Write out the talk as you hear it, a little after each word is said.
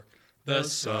The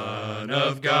Son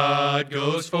of God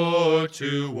goes forth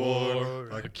to war,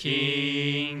 a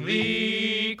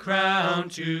kingly crown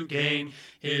to gain.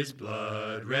 His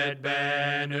blood-red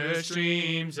banner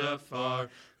streams afar.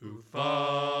 Who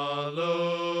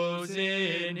follows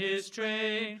in his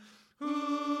train?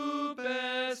 Who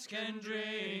best can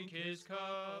drink his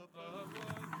cup of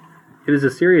wine? It is a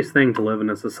serious thing to live in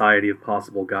a society of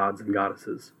possible gods and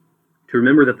goddesses. To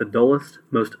remember that the dullest,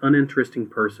 most uninteresting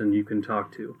person you can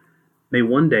talk to may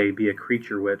one day be a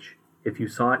creature which, if you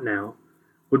saw it now,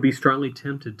 would be strongly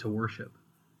tempted to worship,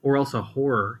 or else a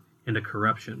horror and a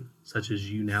corruption such as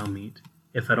you now meet,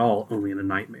 if at all only in a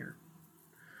nightmare.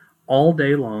 All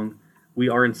day long, we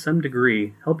are in some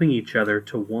degree helping each other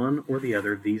to one or the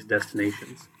other of these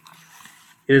destinations.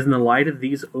 It is in the light of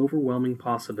these overwhelming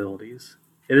possibilities,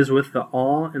 it is with the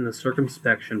awe and the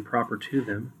circumspection proper to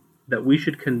them, that we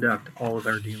should conduct all of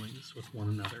our dealings with one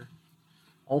another.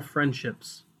 All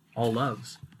friendships, all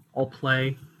loves, all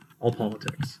play, all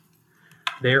politics.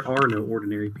 There are no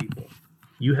ordinary people.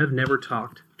 You have never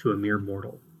talked to a mere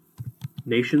mortal.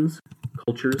 Nations,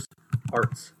 cultures,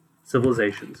 arts,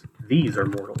 civilizations, these are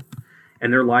mortal,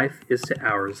 and their life is to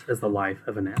ours as the life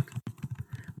of a gnat.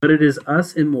 But it is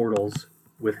us immortals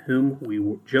with whom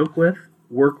we joke with,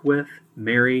 work with,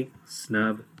 marry,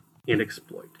 snub, and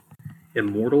exploit.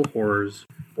 Immortal horrors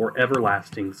or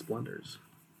everlasting splendors.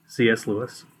 C.S.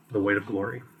 Lewis, The Weight of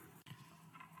Glory.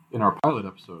 In our pilot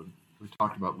episode, we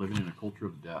talked about living in a culture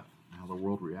of death and how the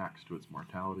world reacts to its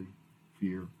mortality,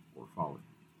 fear, or folly.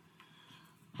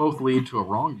 Both lead to a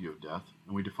wrong view of death,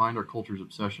 and we defined our culture's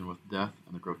obsession with death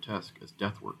and the grotesque as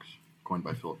death works, coined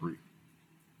by Philip Reeve.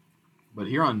 But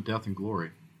here on Death and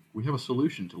Glory, we have a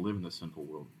solution to live in this sinful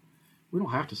world. We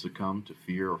don't have to succumb to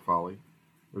fear or folly.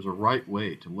 There's a right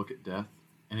way to look at death,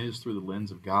 and it is through the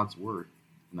lens of God's Word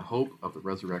and the hope of the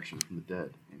resurrection from the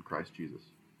dead in Christ Jesus.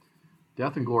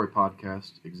 Death and Glory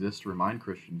podcast exists to remind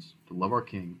Christians to love our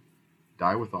King,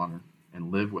 die with honor,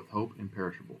 and live with hope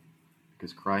imperishable,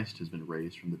 because Christ has been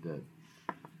raised from the dead.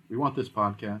 We want this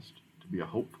podcast to be a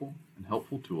hopeful and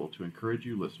helpful tool to encourage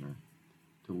you, listener,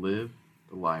 to live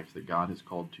the life that God has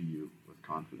called to you with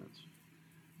confidence.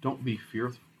 Don't be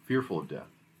fearful of death.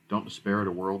 Don't despair at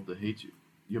a world that hates you.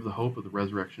 You have the hope of the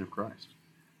resurrection of Christ.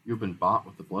 You have been bought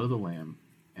with the blood of the Lamb,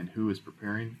 and who is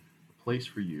preparing a place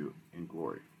for you in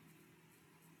glory.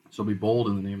 So be bold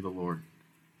in the name of the Lord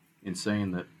in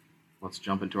saying that. Let's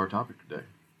jump into our topic today.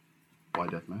 Why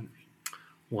death matters.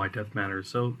 Why death matters.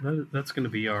 So that's going to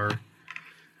be our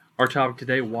topic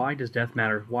today. Why does death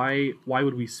matter? Why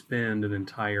would we spend an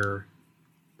entire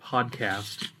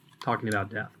podcast talking about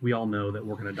death? We all know that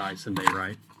we're going to die someday,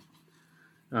 right?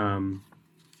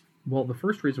 Well, the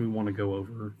first reason we want to go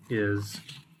over is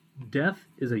death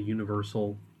is a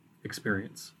universal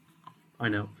experience. I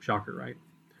know, shocker, right?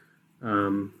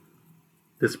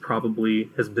 This probably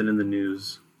has been in the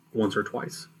news once or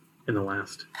twice in the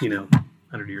last,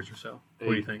 100 years or so. What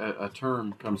do you think? A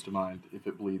term comes to mind: if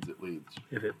it bleeds, it leads.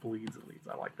 If it bleeds, it leads.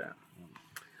 I like that.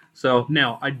 So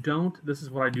now, this is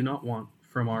what I do not want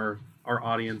from our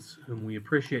audience, whom we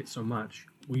appreciate so much.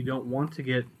 We don't want to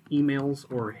get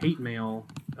emails or hate mail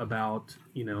about,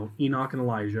 Enoch and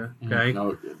Elijah, okay?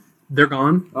 No, they're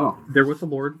gone. Oh. They're with the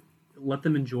Lord. Let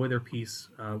them enjoy their peace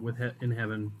in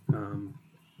heaven.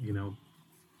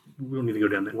 We don't need to go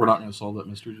down that. We're not going to solve that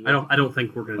mystery today? I don't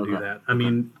think we're going to do that. I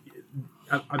mean,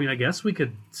 I guess we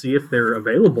could see if they're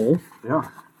available. Yeah.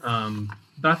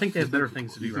 But I think they have better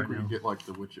things to do right we now. Can get like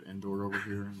the Witch of Endor over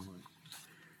here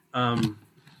and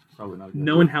probably not.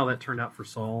 Knowing how that turned out for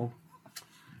Saul,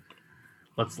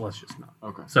 let's just not.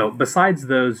 Okay. So besides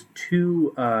those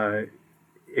two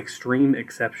extreme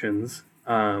exceptions,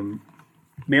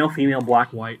 male, female,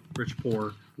 black, white, rich,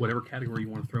 poor, whatever category you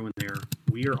want to throw in there,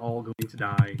 we are all going to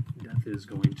die. Death is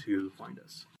going to find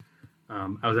us.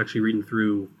 I was actually reading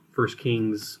through 1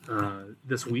 Kings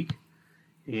this week,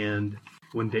 and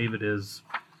when David is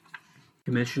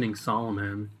commissioning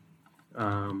Solomon,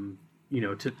 to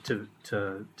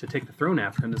take the throne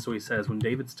after him, and so he says, when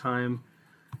David's time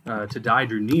to die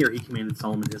drew near, he commanded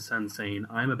Solomon his son, saying,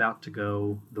 I am about to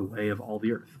go the way of all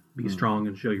the earth. Be strong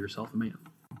and show yourself a man.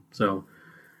 So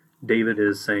David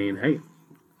is saying, hey,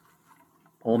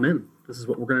 all men, this is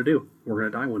what we're going to do. We're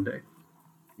going to die one day.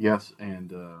 Yes,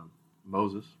 and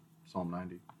Moses, Psalm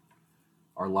 90.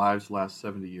 Our lives last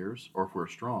 70 years, or if we're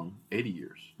strong, 80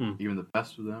 years. Even the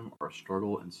best of them are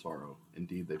struggle and sorrow.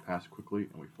 Indeed, they pass quickly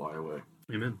and we fly away.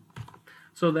 Amen.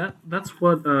 So that's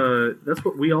what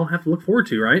we all have to look forward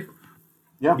to, right?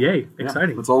 Yeah. Yay!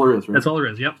 Exciting. That's all there is, right? That's all there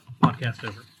is. Yep. Podcast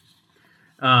over.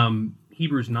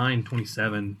 Hebrews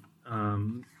 9:27.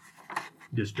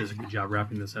 just does a good job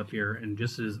wrapping this up here. And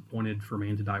just as appointed for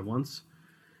man to die once,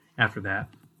 after that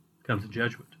comes a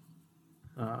judgment.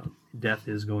 Death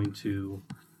is going to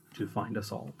find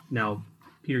us all. Now,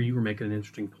 Peter, you were making an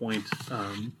interesting point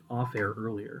off air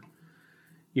earlier.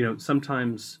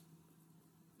 Sometimes,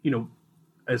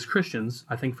 as Christians,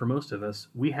 I think for most of us,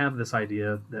 we have this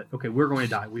idea that, okay, we're going to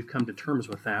die. We've come to terms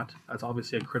with that. That's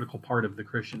obviously a critical part of the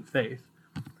Christian faith.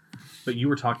 But you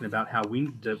were talking about how we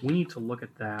need to look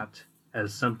at that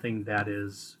as something that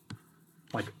is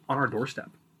like on our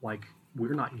doorstep. Like,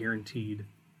 we're not guaranteed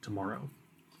tomorrow.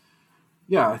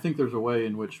 Yeah, I think there's a way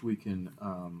in which we can,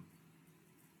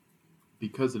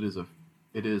 because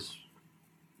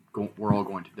we're all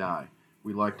going to die.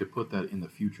 We like to put that in the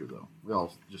future, though. We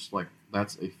all just like,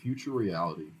 that's a future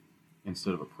reality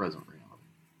instead of a present reality.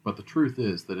 But the truth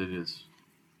is that it is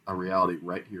a reality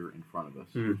right here in front of us.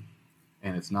 Mm-hmm.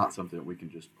 And it's not something that we can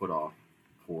just put off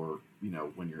for,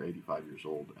 when you're 85 years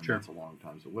old. And sure. That's a long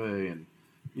time away. And,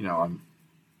 I'm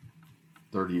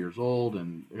 30 years old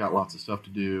and I got lots of stuff to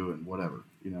do and whatever,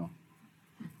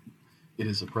 It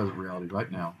is a present reality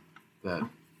right now that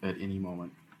at any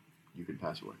moment you could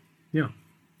pass away. Yeah.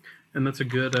 And that's a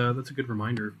good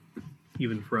reminder,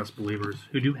 even for us believers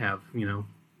who do have,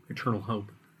 eternal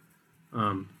hope.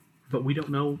 But we don't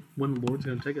know when the Lord's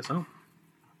going to take us home.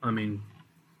 I mean,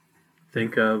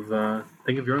 think of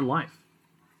your own life.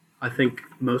 I think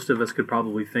most of us could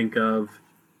probably think of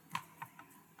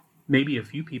maybe a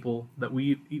few people that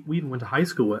we even went to high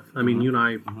school with. I mean, you and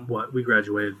I, we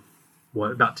graduated,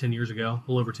 about 10 years ago,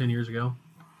 a little over 10 years ago,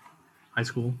 high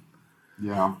school.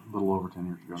 Yeah, a little over 10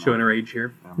 years ago. Showing our age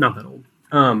here. Yeah. Not that old.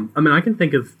 I can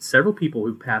think of several people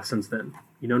who've passed since then,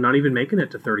 not even making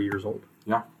it to 30 years old.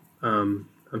 Yeah. I'm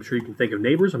sure you can think of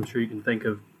neighbors. I'm sure you can think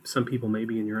of some people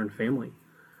maybe in your own family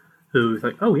who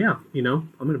think, oh yeah,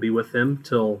 I'm going to be with them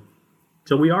till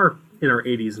we are in our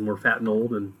 80s and we're fat and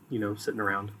old and, sitting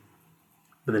around.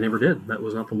 But they never did. That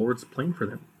was not the Lord's plan for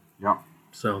them. Yeah.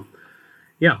 So,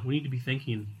 yeah, we need to be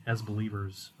thinking as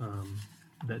believers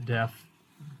that death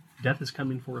is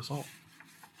coming for us all.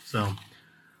 So,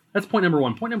 that's point number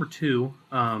one. Point number two,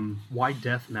 why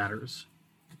death matters.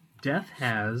 Death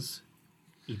has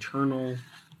eternal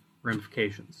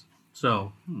ramifications.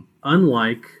 So,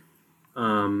 unlike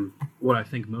what I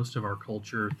think most of our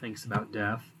culture thinks about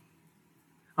death,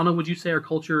 I don't know, would you say our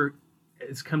culture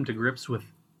has come to grips with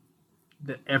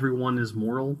that everyone is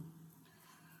mortal?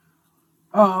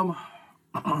 Well,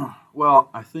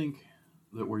 I think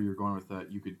that where you're going with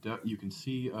that, you can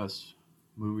see us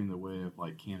moving the way of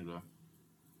like Canada,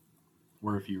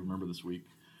 where if you remember this week,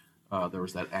 there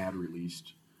was that ad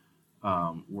released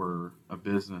where a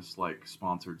business like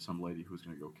sponsored some lady who was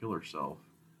going to go kill herself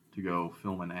to go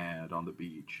film an ad on the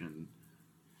beach and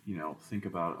think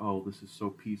about, oh, this is so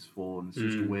peaceful and it's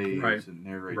just waves right. and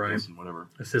narrate right. this and whatever.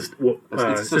 Assisted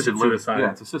suicide.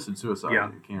 Yeah, it's assisted suicide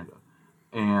in Canada.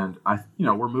 And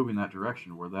we're moving that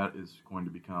direction where that is going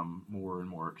to become more and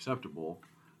more acceptable.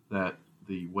 That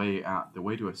the way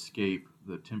to escape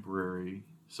the temporary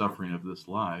suffering of this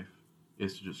life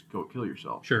is to just go kill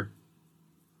yourself. Sure.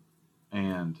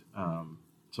 And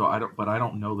so I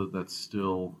don't know that that's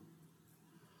still.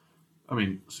 I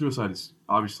mean, suicide is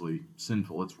obviously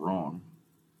sinful. It's wrong.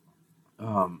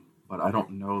 But I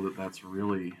don't know that that's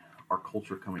really our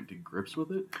culture coming to grips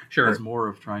with it. Sure. It's more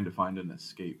of trying to find an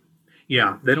escape.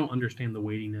 Yeah, they don't understand the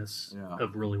weightiness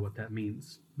of really what that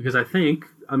means. Because I think,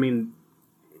 and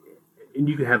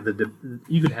you could have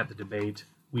the debate.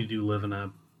 We do live in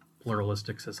a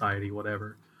pluralistic society,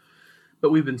 whatever.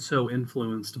 But we've been so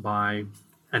influenced by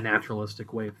a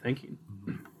naturalistic way of thinking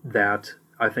that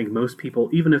I think most people,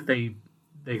 even if they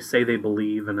say they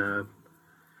believe in a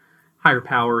higher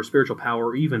power, spiritual power,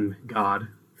 or even God,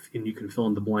 and you can fill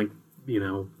in the blank,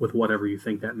 with whatever you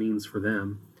think that means for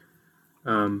them,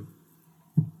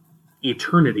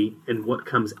 eternity and what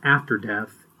comes after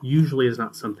death usually is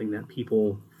not something that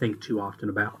people think too often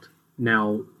about.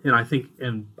 Now, and I think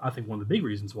one of the big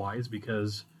reasons why is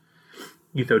because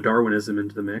you throw Darwinism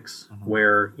into the mix,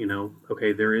 where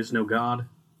okay, there is no God,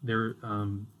 there.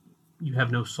 You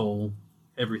have no soul.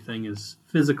 Everything is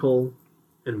physical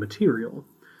and material.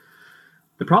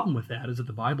 The problem with that is that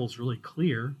the Bible's really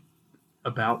clear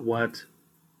about what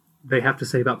they have to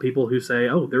say about people who say,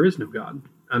 oh, there is no God.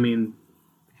 I mean,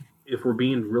 if we're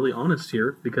being really honest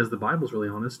here, because the Bible's really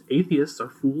honest, atheists are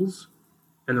fools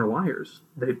and they're liars.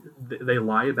 They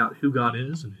lie about who God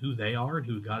is and who they are and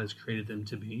who God has created them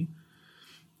to be.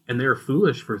 And they're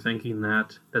foolish for thinking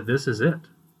that this is it.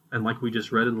 And like we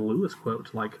just read in the Lewis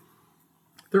quote, like,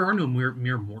 there are no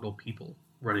mere mortal people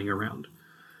running around.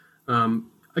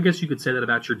 I guess you could say that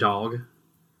about your dog.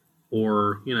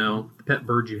 or, the pet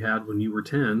bird you had when you were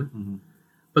 10, Mm-hmm.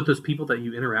 but those people that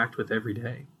you interact with every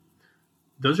day.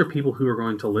 Those are people who are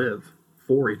going to live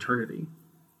for eternity.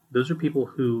 Those are people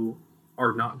who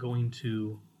are not going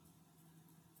to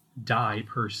die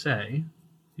per se.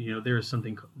 There's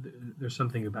something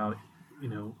about,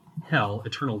 hell,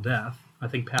 eternal death. I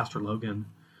think Pastor Logan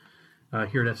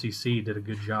here at FCC did a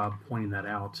good job pointing that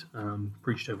out.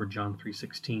 Preached over John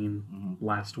 3:16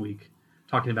 last week,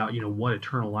 talking about, what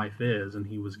eternal life is, and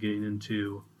he was getting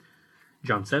into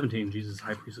John 17, Jesus,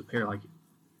 high priest of prayer, like,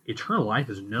 eternal life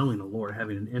is knowing the Lord,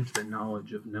 having an intimate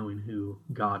knowledge of knowing who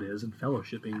God is and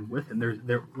fellowshipping with Him.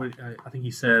 I think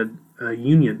he said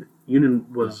union. Union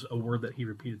was a word that he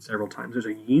repeated several times. There's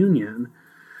a union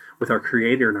with our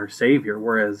Creator and our Savior,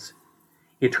 whereas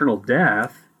eternal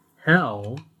death,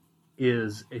 hell,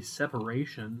 is a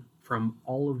separation from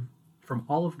all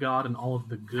of God and all of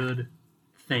the good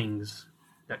things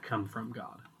that come from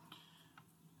God.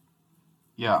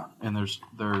 Yeah, and there's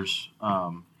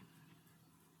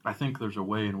I think there's a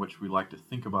way in which we like to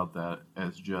think about that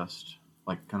as just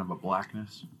like kind of a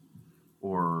blackness,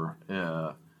 or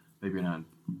maybe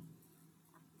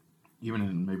even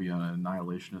in maybe an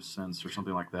annihilationist sense or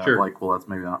something like that. Sure. Like, well, that's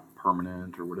maybe not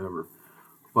permanent or whatever.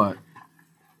 But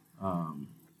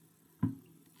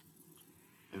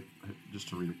just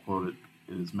to read a quote,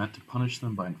 it is meant to punish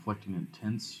them by inflicting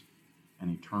intense and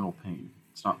eternal pain.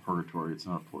 It's not purgatory.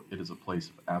 It is a place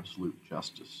of absolute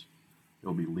justice. They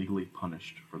will be legally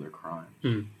punished for their crimes.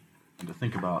 Mm. And to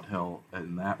think about hell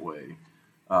in that way,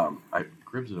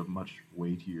 gives it a much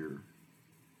weightier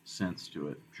sense to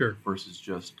it. Sure. Versus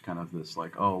just kind of this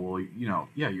like, oh, well,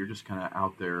 you're just kind of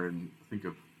out there and think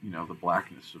of, the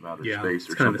blackness of outer space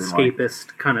or kind something of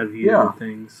escapist kind of view of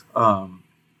things.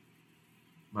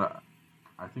 But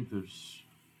I think there's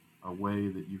a way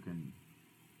that you can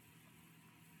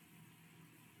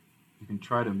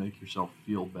try to make yourself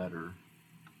feel better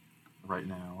right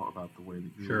now about the way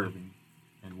that you're living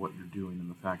and what you're doing, and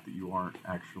the fact that you aren't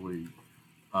actually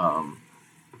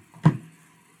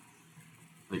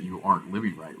that you aren't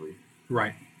living rightly.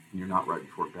 Right. And you're not right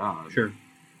before God. Sure.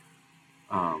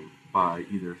 By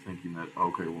either thinking that,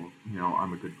 okay, well,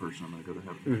 I'm a good person, I'm going to go to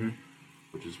heaven,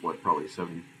 which is what probably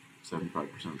 75%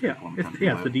 of people in the country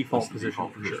it's the default That's position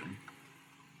for sure.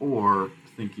 Or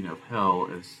thinking of hell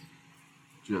as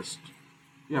just,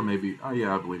 maybe,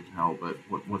 I believe in hell, but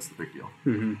what's the big deal?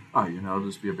 Mm-hmm. It'll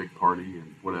just be a big party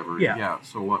and whatever. Yeah.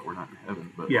 So what? We're not in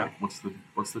heaven, but what's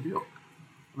the deal?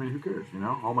 I mean, who cares?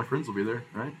 All my friends will be there,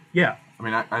 right? Yeah. I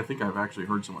mean, I think I've actually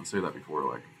heard someone say that before,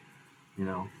 like,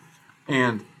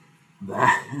 and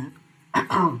that,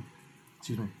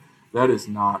 excuse me, that is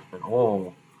not at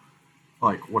all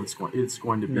like what it's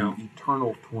going to be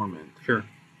eternal torment. Sure.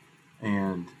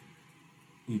 And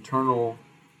eternal,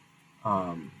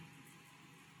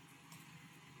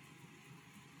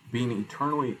 being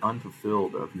eternally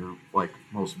unfulfilled of your, like,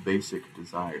 most basic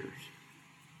desires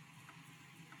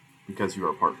because you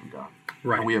are apart from God.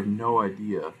 Right. And we have no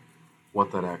idea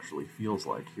what that actually feels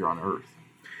like here on earth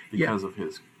because of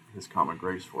His common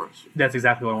grace for us. That's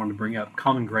exactly what I wanted to bring up.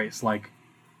 Common grace, like,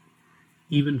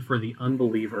 even for the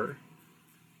unbeliever,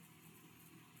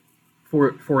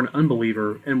 for an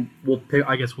unbeliever, and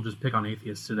I guess we'll just pick on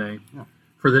atheists today. Yeah.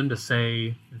 For them to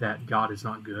say that God is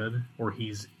not good, or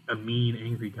He's a mean,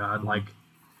 angry God, like,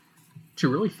 to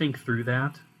really think through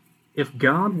that, if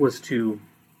God was to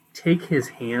take His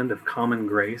hand of common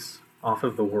grace off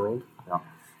of the world,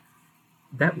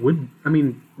 would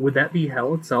that be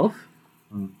hell itself?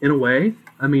 In a way?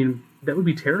 I mean, that would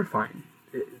be terrifying.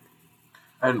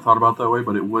 I hadn't thought about it that way,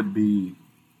 but it would be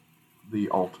the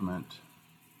ultimate,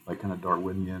 like, kind of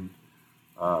Darwinian,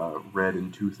 red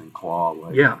in tooth and claw,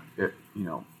 like,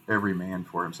 every man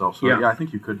for himself. So, I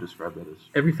think you could describe that as...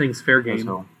 Everything's fair game.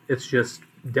 So. It's just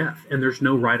death, and there's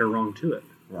no right or wrong to it,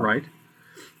 right?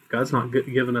 God's not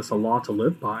given us a law to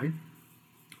live by.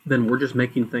 Then we're just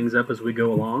making things up as we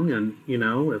go along, and,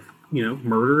 if,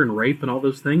 murder and rape and all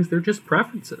those things, they're just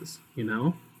preferences,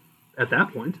 at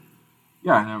that point.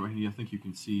 Yeah, and I think you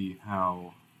can see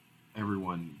how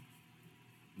everyone,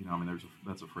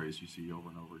 that's a phrase you see over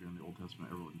and over again in the Old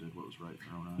Testament. Everyone did what was right in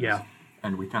their own eyes. Yeah.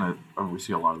 And we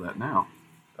see a lot of that now.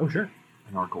 Oh, sure.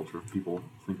 In our culture, people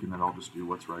thinking that I'll just do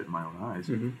what's right in my own eyes.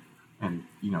 Mm-hmm. And,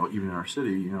 even in our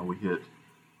city, we hit,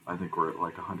 I think we're at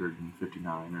like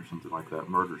 159 or something like that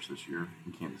murders this year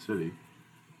in Kansas City.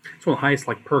 It's one of the highest,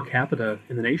 like, per capita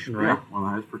in the nation, right? Yeah, one of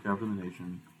the highest per capita in the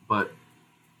nation. But,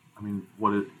 I mean,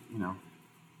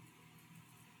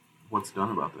 what's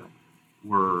done about that?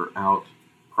 We're out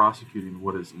prosecuting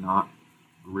what is not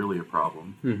really a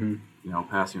problem. Mm-hmm.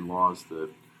 Passing laws that,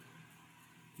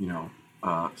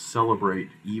 celebrate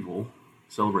evil,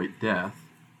 celebrate death,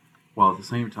 while at the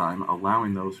same time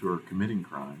allowing those who are committing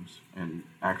crimes and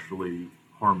actually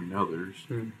harming others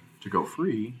to go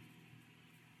free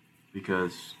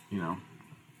because,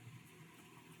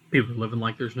 people are living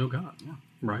like there's no God. Yeah.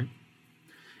 Right.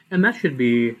 And that should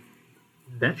be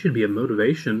a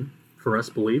motivation for us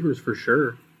believers, for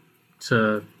sure,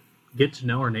 to get to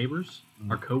know our neighbors,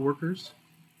 our coworkers,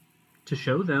 to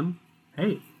show them,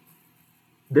 hey,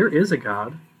 there is a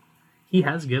God. He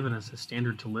has given us a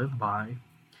standard to live by.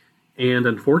 And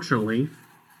unfortunately,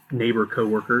 neighbor,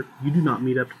 coworker, you do not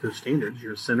meet up to those standards.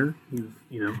 You're a sinner.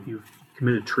 You've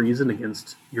committed treason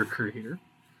against your Creator.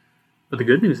 But the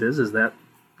good news is that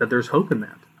there's hope in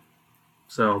that.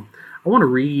 So I want to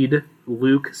read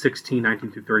Luke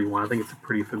 16:19-31. I think it's a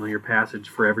pretty familiar passage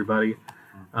for everybody.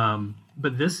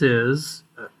 But this is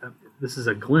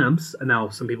a glimpse. Now,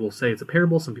 some people say it's a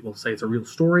parable. Some people say it's a real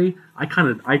story. I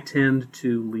tend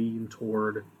to lean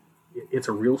toward it's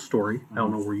a real story. I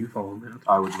don't know where you fall on that.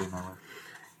 I would lean that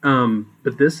way.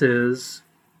 But this is,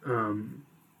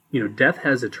 death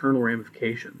has eternal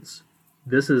ramifications.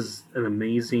 This is an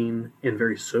amazing and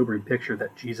very sobering picture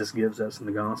that Jesus gives us in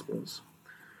the Gospels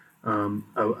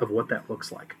of what that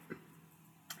looks like.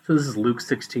 So this is Luke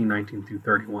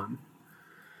 16:19-31.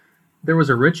 There was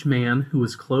a rich man who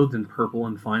was clothed in purple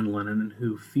and fine linen and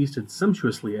who feasted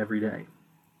sumptuously every day.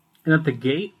 And at the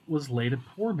gate was laid a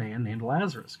poor man named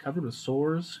Lazarus, covered with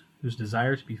sores, whose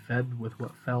desire to be fed with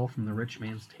what fell from the rich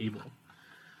man's table.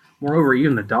 Moreover,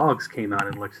 even the dogs came out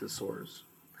and licked his sores.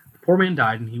 The poor man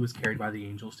died, and he was carried by the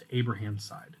angels to Abraham's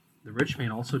side. The rich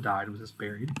man also died and was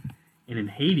buried, and in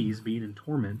Hades, being in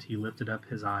torment, he lifted up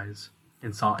his eyes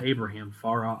and saw Abraham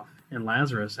far off, and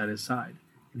Lazarus at his side.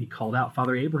 And he called out,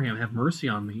 Father Abraham, have mercy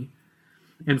on me,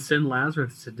 and send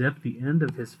Lazarus to dip the end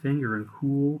of his finger in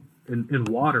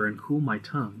water and cool my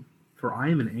tongue, for I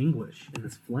am in anguish in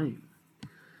this flame.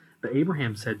 But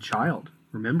Abraham said, Child,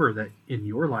 remember that in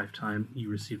your lifetime you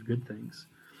received good things,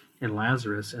 and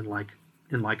Lazarus in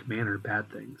like manner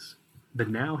bad things. But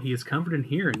now he is comforted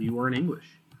here, and you are in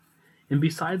anguish. And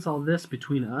besides all this,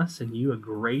 between us and you a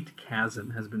great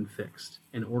chasm has been fixed,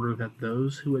 in order that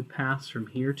those who would pass from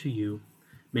here to you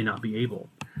may not be able,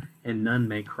 and none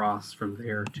may cross from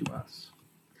there to us.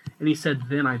 And he said,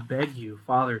 Then I beg you,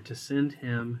 Father, to send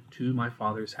him to my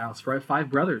father's house, for I have 5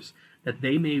 brothers, that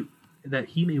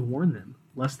he may warn them,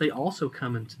 lest they also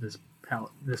come into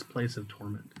this place of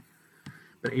torment.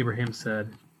 But Abraham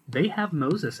said, They have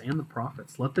Moses and the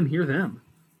prophets, let them hear them.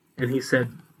 And he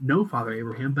said, No, Father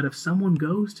Abraham, but if someone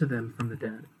goes to them from the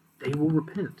dead, they will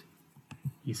repent.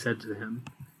 He said to him,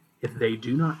 If they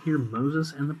do not hear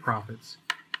Moses and the prophets,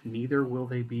 neither will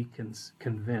they be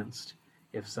convinced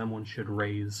if someone should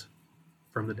raise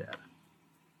from the dead.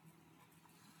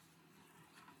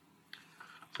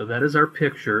 So that is our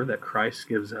picture that Christ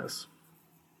gives us,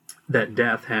 that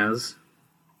death has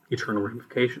eternal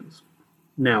ramifications.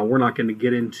 Now, we're not going to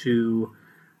get into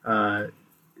that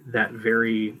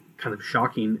very kind of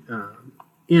shocking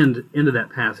end of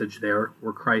that passage there,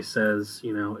 where Christ says,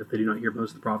 if they do not hear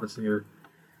Moses and the prophets,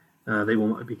 they will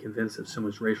not be convinced if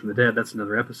someone's raised from the dead. That's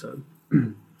another episode.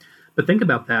 But think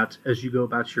about that as you go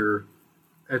about your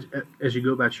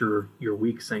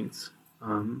week, saints,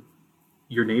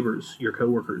 your neighbors, your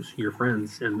coworkers, your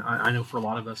friends, and I know for a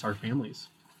lot of us, our families,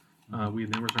 we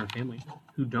have members in our family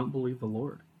who don't believe the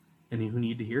Lord and who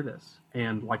need to hear this.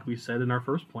 And like we said in our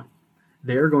first point,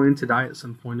 they're going to die at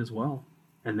some point as well,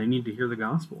 and they need to hear the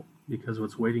gospel, because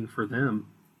what's waiting for them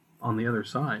on the other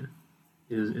side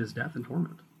is death and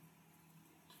torment.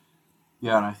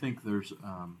 Yeah, and I think there's,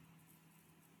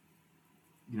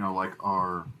 like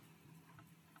our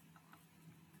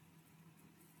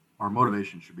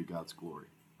motivation should be God's glory,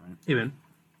 right? Amen.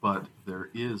 But there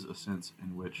is a sense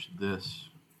in which this,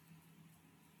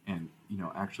 and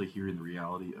actually hearing the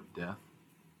reality of death,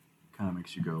 kind of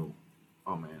makes you go,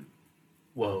 "Oh man,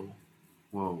 whoa,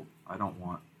 I don't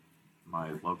want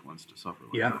my loved ones to suffer."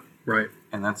 Like yeah, that. Right.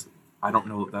 And I don't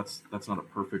know that's not a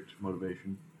perfect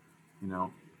motivation,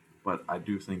 but I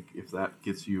do think if that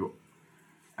gets you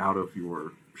out of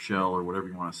your shell or whatever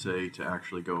you want to say to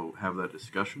actually go have that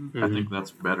discussion, I think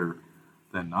that's better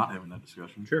than not having that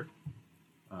discussion. Sure.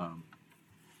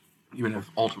 Even if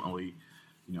ultimately,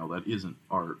 that isn't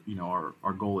our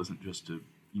goal isn't just to,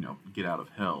 get out of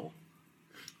hell.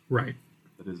 Right.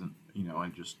 That isn't,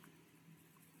 and just,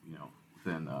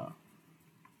 then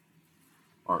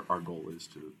our goal is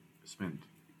to spend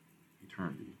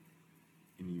eternity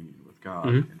in union with God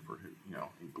and for,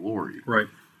 in glory. Right.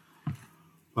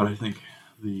 But I think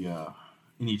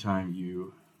anytime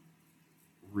you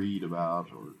read about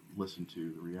or listen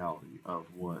to the reality of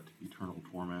what eternal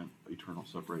torment, eternal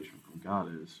separation from God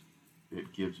is,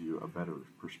 it gives you a better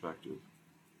perspective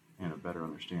and a better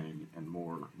understanding and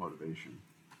more motivation.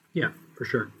 Yeah, for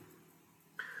sure.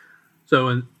 So,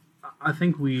 and I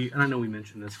think and I know we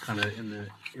mentioned this kind of in the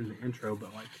intro,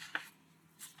 but like,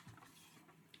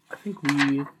 I think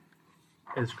we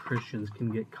as Christians can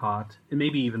get caught, and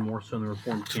maybe even more so in the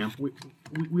Reformed camp. We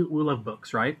love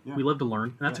books, right? Yeah. We love to learn,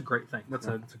 and that's Yeah. a great thing. That's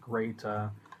a great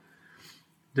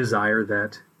desire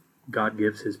that God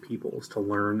gives His people, is to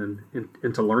learn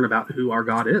and to learn about who our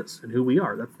God is and who we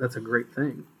are. That's a great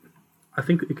thing. I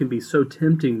think it can be so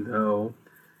tempting, though,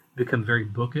 to become very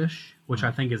bookish, which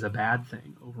I think is a bad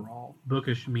thing overall.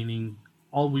 Bookish meaning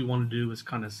all we want to do is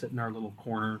kind of sit in our little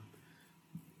corner,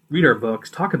 read our books,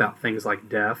 talk about things like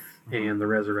death and the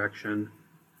resurrection,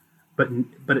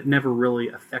 but it never really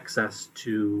affects us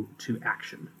to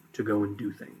action, to go and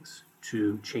do things,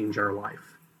 to change our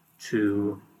life,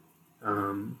 to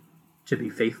be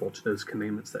faithful to those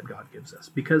commandments that God gives us,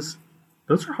 because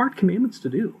those are hard commandments to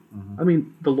do. I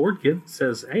mean, the Lord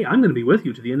says, "Hey, I'm going to be with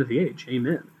you to the end of the age."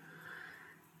 Amen.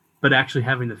 But actually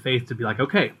having the faith to be like,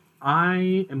 okay,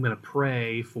 I am going to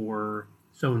pray for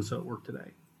so and so at work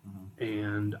today.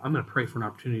 And I'm going to pray for an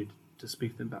opportunity to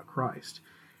speak to them about Christ.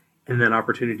 And then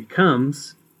opportunity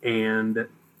comes, and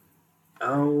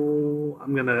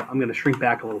I'm gonna shrink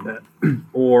back a little bit,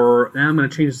 or I'm gonna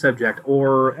change the subject,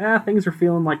 or things are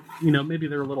feeling like maybe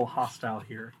they're a little hostile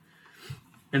here.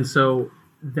 And so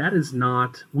that is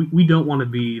not, we don't want to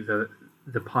be the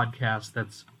podcast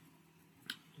that's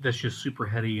just super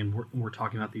heady, and we're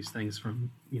talking about these things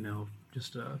from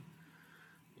just a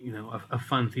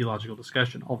fun theological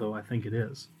discussion, although I think it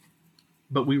is.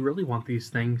 But we really want these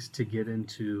things to get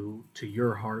into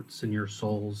your hearts and your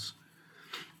souls,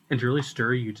 and to really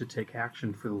stir you to take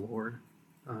action for the Lord.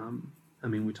 I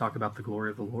mean, we talk about the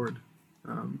glory of the Lord,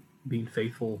 being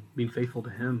faithful to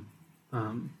Him,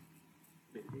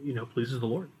 pleases the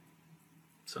Lord.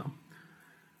 So,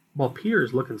 while Peter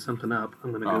is looking something up,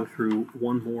 I'm going to go through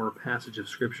one more passage of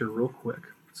Scripture real quick.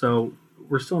 So,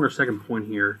 we're still on our second point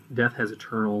here. Death has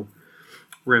eternal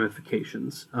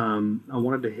ramifications. I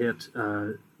wanted to hit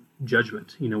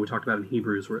judgment. We talked about in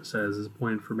Hebrews where it says, "It's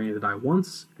appointed for man to die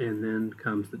once, and then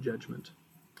comes the judgment."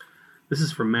 This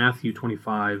is from Matthew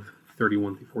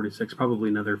 25:31-46, probably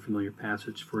another familiar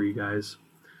passage for you guys.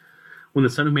 "When the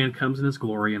Son of Man comes in His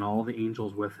glory and all the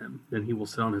angels with Him, then He will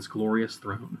sit on His glorious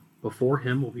throne. Before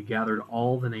Him will be gathered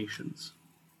all the nations."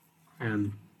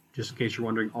 And just in case you're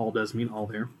wondering, all does mean all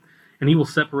there. "And He will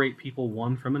separate people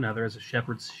one from another as a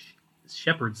shepherd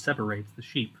separates the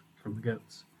sheep from the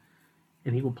goats.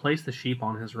 And He will place the sheep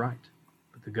on His right,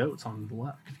 but the goats on the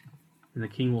left. And the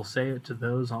King will say to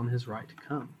those on His right,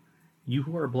 'Come, you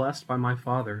who are blessed by my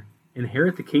Father,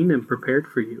 inherit the kingdom prepared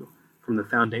for you from the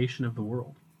foundation of the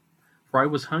world. For I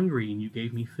was hungry, and you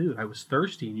gave me food. I was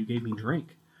thirsty, and you gave me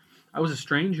drink. I was a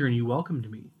stranger, and you welcomed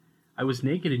me. I was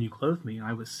naked, and you clothed me. And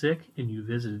I was sick, and you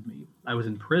visited me. I was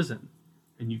in prison,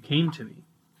 and you came to me.'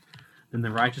 Then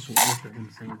the righteous will answer Him,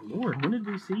 saying, 'Lord, when did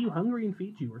we see you hungry and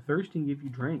feed you, or thirsty and give you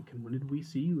drink? And when did we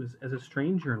see you as a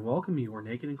stranger and welcome you, or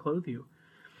naked and clothe you?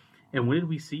 And when did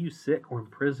we see you sick or in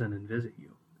prison and visit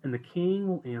you?' And the King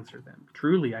will answer them,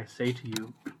 'Truly I say to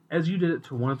you, as you did it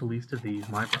to one of the least of these,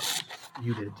 my brothers,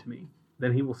 you did it to me.'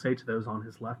 Then He will say to those on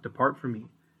His left, 'Depart from me,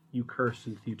 you cursed,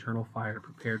 into the eternal fire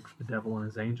prepared for the devil and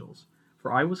his angels.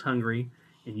 For I was hungry,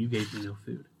 and you gave me no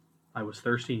food. I was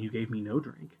thirsty, and you gave me no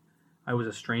drink. I was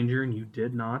a stranger, and you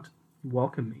did not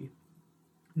welcome me.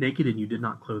 Naked, and you did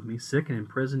not clothe me. Sick and in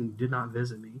prison, and you did not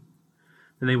visit me.'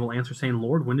 Then they will answer, saying,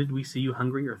 'Lord, when did we see you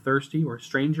hungry or thirsty, or a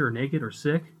stranger, or naked, or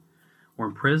sick, or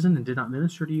in prison, and did not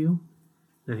minister to you?'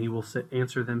 Then He will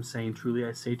answer them, saying, 'Truly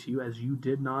I say to you, as you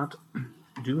did not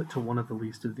do it to one of the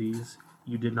least of these,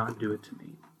 you did not do it to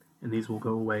me.' And these will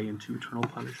go away into eternal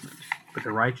punishment, but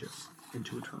the righteous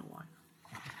into eternal life."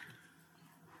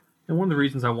 And one of the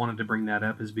reasons I wanted to bring that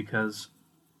up is because,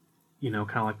 kind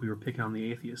of like we were picking on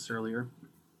the atheists earlier,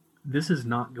 this is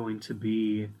not going to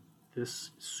be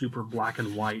this super black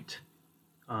and white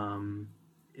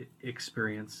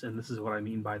experience, and this is what I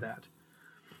mean by that.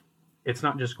 It's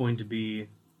not just going to be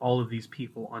all of these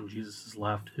people on Jesus'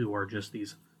 left who are just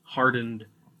these hardened,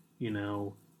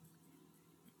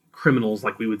 criminals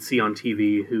like we would see on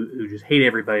TV who just hate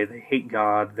everybody. They hate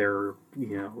God. They're,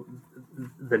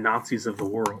 the Nazis of the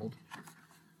world.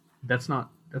 That's not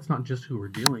just who we're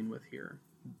dealing with here.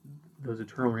 Those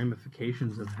eternal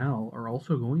ramifications of hell are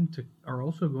also going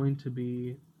to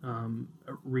be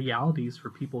realities for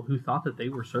people who thought that they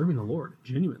were serving the Lord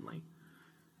genuinely.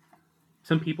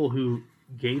 Some people who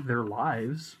gave their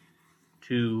lives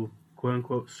to quote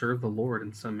unquote serve the Lord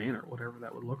in some manner, whatever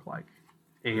that would look like.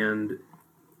 And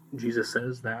Jesus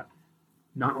says that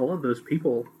not all of those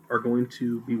people are going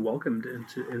to be welcomed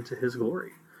into his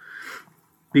glory,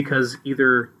 because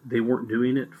either they weren't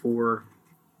doing it for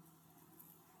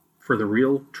the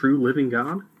real, true, living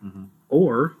God,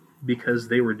 or because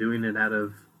they were doing it out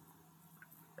of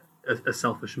a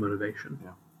selfish motivation.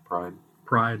 Yeah,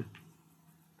 pride,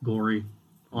 glory,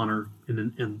 honor,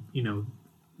 and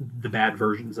the bad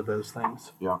versions of those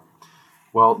things. Yeah.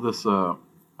 Well, this I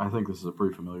think this is a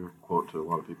pretty familiar quote to a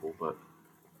lot of people, but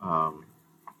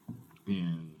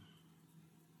in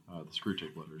the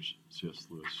Screwtape Letters, C.S.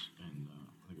 Lewis, and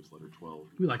I think it's letter 12.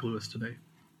 We like Lewis today.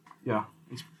 Yeah,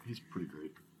 he's pretty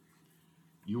great.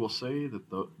 You will say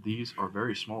that these are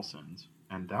very small sins,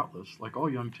 and doubtless, like all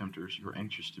young tempters, you're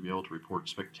anxious to be able to report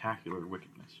spectacular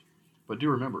wickedness. But do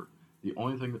remember, the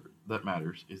only thing that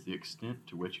matters is the extent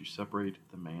to which you separate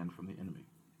the man from the enemy.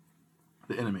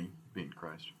 The enemy being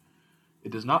Christ.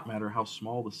 It does not matter how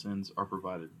small the sins are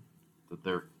provided that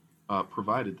their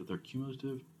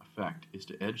cumulative effect is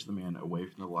to edge the man away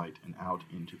from the light and out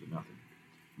into the nothing.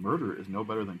 Murder is no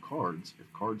better than cards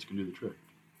if cards can do the trick.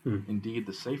 Indeed,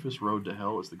 the safest road to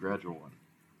hell is the gradual one,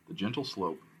 the gentle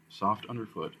slope, soft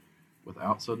underfoot,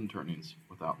 without sudden turnings,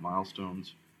 without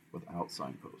milestones, without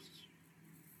signposts.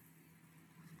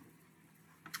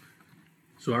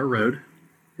 So our road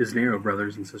is narrow,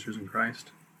 brothers and sisters in Christ.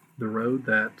 The road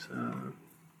that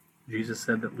Jesus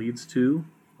said that leads to,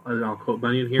 I'll quote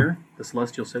Bunyan here, the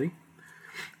celestial city.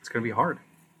 It's going to be hard.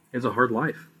 It's a hard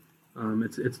life.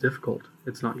 It's difficult.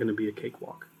 It's not going to be a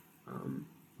cakewalk.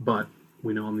 But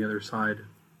we know on the other side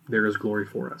there is glory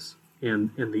for us.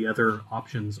 And the other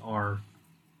options are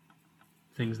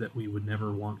things that we would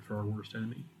never want for our worst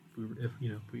enemy,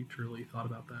 if we truly thought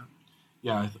about that.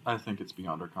 Yeah, I think it's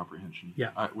beyond our comprehension.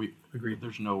 Yeah, we agreed.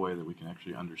 There's no way that we can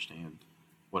actually understand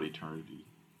what eternity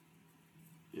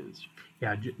is.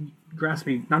 Yeah,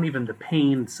 grasping not even the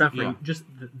pain, suffering, just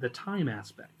the time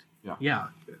aspect. Yeah,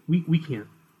 we can't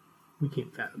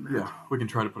fathom that. Yeah, we can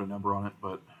try to put a number on it,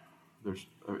 but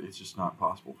it's just not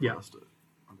possible for us to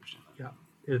understand that.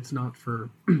 Yeah, it's not for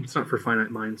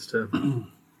finite minds to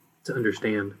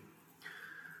understand.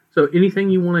 So,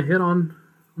 anything you want to hit on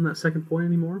that second point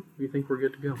anymore? Or do you think we're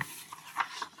good to go?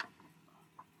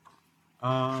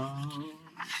 I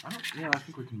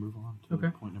think we can move on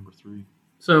to point number 3.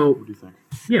 So, what do you think?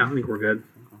 Yeah, I think we're good.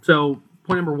 Okay. So,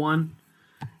 point number 1,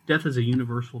 death is a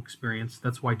universal experience.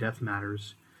 That's why death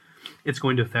matters. It's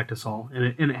going to affect us all, and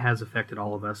it has affected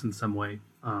all of us in some way,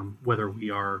 whether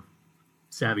we are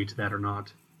savvy to that or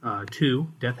not. 2,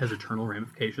 death has eternal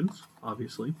ramifications,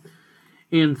 obviously.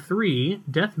 And 3,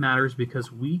 death matters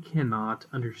because we cannot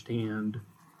understand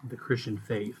the Christian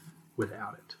faith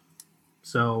without it.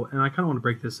 So, and I kind of want to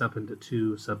break this up into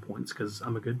 2 subpoints because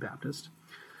I'm a good Baptist.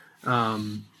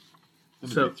 Then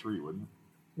it'd be 3, wouldn't it?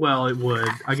 Well, it would.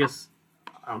 I guess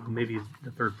I don't know, maybe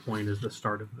the third point is the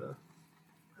start of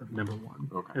number 1.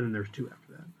 Okay. And then there's 2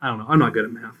 after that. I don't know. I'm not good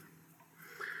at math.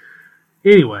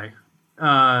 Anyway,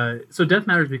 so death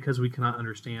matters because we cannot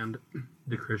understand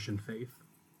the Christian faith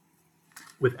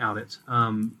without it.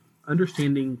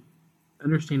 Understanding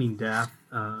death,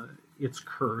 its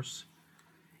curse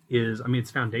is,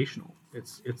 it's foundational.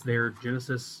 It's there.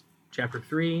 Genesis chapter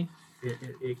 3.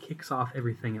 It kicks off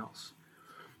everything else.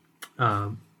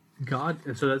 God,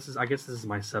 and so I guess this is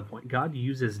my subpoint. God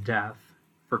uses death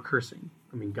for cursing.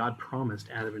 God promised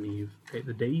Adam and Eve, okay,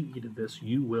 the day you eat of this,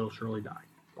 you will surely die.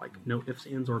 Like, no ifs,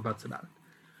 ands, or buts about it.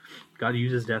 God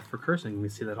uses death for cursing. We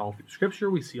see that all through Scripture.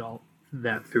 We see all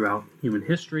that throughout human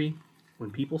history.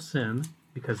 When people sin,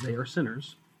 because they are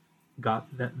sinners, God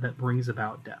that brings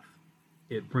about death.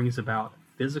 It brings about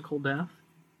physical death.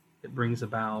 It brings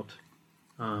about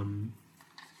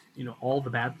all the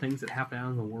bad things that happen out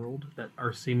in the world that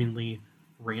are seemingly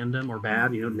random or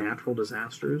bad, natural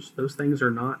disasters. Those things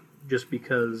are not just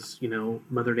because,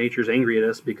 Mother Nature's angry at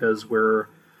us because we're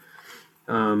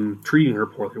treating her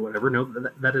poorly or whatever. No,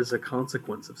 that is a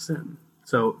consequence of sin.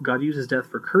 So God uses death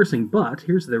for cursing, but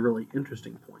here's the really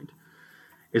interesting point,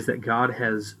 is that God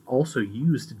has also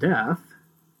used death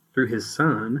through his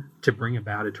Son to bring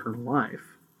about eternal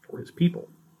life for his people.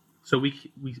 So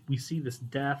we see this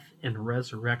death and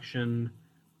resurrection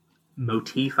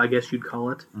motif, I guess you'd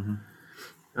call it,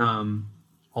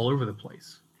 all over the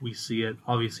place. We see it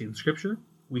obviously in Scripture.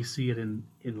 We see it in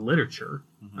literature.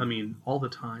 All the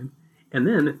time. And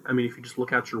then, if you just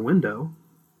look out your window,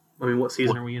 what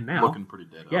season are we in now? Looking pretty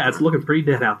dead. Yeah, it's looking pretty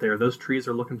dead out there. Those trees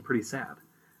are looking pretty sad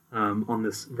on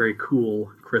this very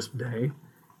cool, crisp day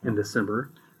in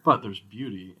December. But there's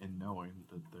beauty in knowing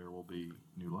that there will be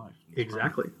new life.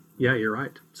 Exactly. Yeah, you're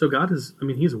right. So God is,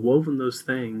 He's woven those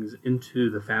things into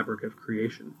the fabric of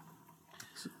creation.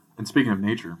 And speaking of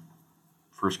nature,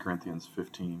 1 Corinthians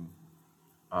 15,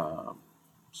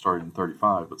 starting in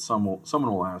 35, but someone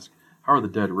will ask, how are the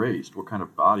dead raised? What kind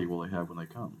of body will they have when they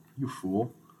come? You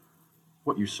fool!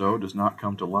 What you sow does not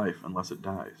come to life unless it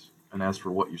dies. And as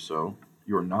for what you sow,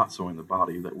 you are not sowing the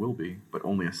body that will be, but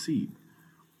only a seed,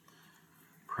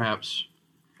 perhaps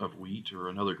of wheat or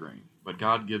another grain. But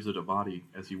God gives it a body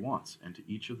as he wants, and to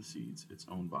each of the seeds its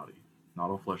own body. Not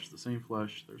all flesh is the same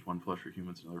flesh. There's one flesh for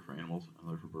humans, another for animals,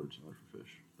 another for birds, another for fish.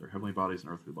 There are heavenly bodies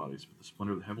and earthly bodies, but the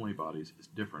splendor of the heavenly bodies is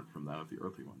different from that of the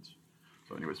earthly ones.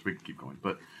 So anyways, we can keep going.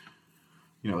 But,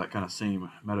 that kind of same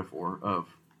metaphor of,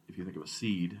 if you think of a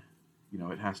seed,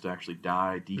 it has to actually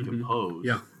die, decompose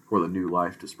for the new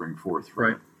life to spring forth from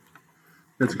Right. it.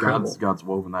 That's incredible. God's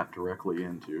woven that directly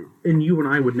into... And you and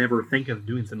I would never think of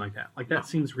doing something like that. Like, that No.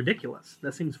 seems ridiculous.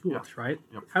 That seems foolish, right?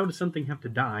 Yep. How does something have to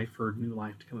die for new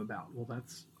life to come about? Well,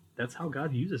 that's how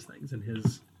God uses things in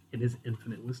his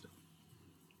infinite wisdom.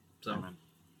 So, Amen.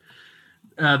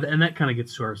 and that kind of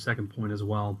gets to our second point as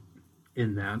well,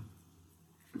 in that,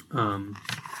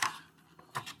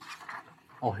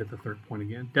 I'll hit the third point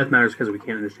again. Death matters because we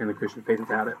can't understand the Christian faith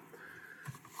without it.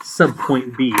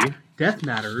 Subpoint B, death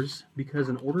matters because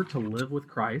in order to live with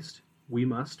Christ, we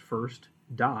must first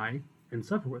die and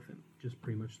suffer with him, just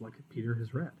pretty much like Peter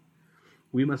has read.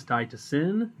 We must die to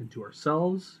sin and to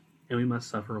ourselves, and we must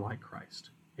suffer like Christ.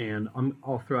 And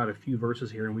I'll throw out a few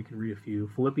verses here, and we can read a few.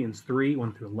 Philippians 3,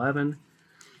 1 through 11,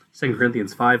 2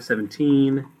 Corinthians 5,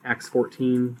 17, Acts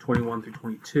 14, 21 through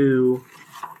 22,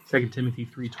 2 Timothy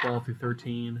 3, 12 through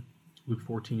 13, Luke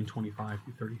 14, 25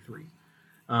 through 33.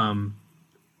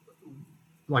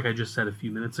 Like I just said a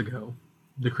few minutes ago,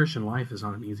 the Christian life is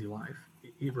not an easy life.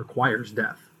 It requires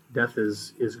death. Death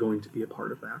is going to be a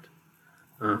part of that.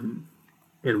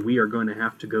 And we are going to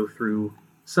have to go through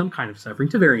some kind of suffering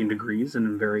to varying degrees and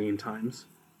in varying times.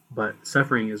 But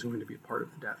suffering is going to be a part of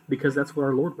the death because that's what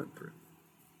our Lord went through.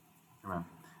 Amen.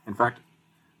 In fact,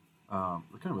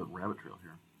 we're kind of a rabbit trail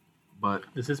here. But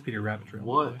this is Peter Rabbit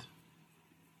Trail.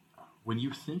 When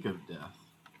you think of death,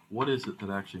 what is it that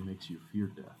actually makes you fear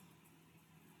death?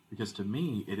 Because to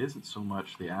me, it isn't so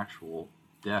much the actual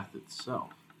death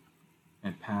itself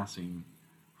and passing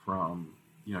from,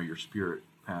 your spirit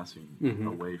passing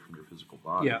away from your physical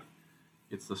body. Yeah.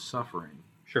 It's the suffering.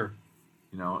 Sure.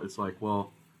 It's like,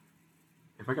 well,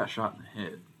 if I got shot in the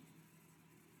head,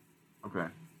 okay,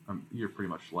 you're pretty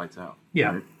much lights out.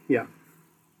 Yeah. Right? Yeah.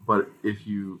 But if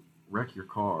you wreck your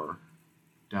car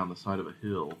down the side of a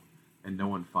hill and no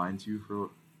one finds you for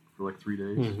like 3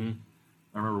 days. Mm-hmm.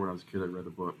 I remember when I was a kid, I read a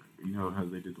book. You know how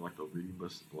they did like the reading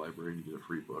list at the library and you get a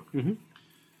free book? Mm-hmm.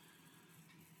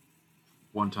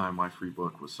 One time my free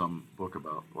book was some book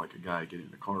about like a guy getting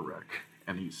in a car wreck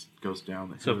and he goes down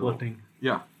the hill. Uplifting.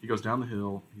 Yeah, he goes down the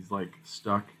hill. He's like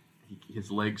stuck.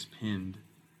 His legs pinned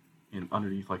in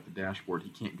underneath like the dashboard. He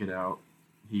can't get out.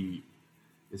 He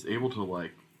is able to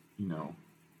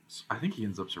I think he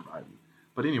ends up surviving.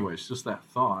 But anyways, just that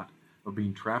thought of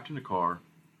being trapped in a car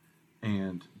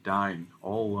and dying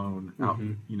all alone out,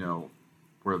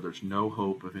 where there's no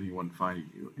hope of anyone finding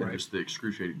you, and just the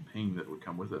excruciating pain that would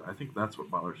come with it. I think that's what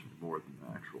bothers me more than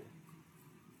the actual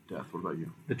death. What about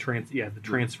you? The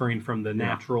transferring from the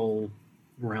natural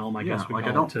realm, I guess we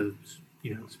call it, to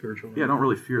spiritual realm. Yeah, I don't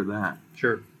really fear that.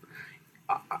 Sure.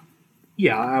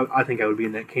 I think I would be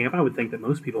in that camp. I would think that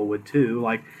most people would too.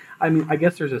 I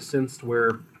guess there's a sense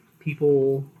where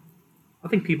people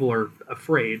are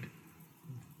afraid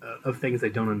of things they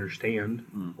don't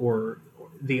understand or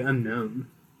the unknown,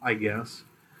 I guess.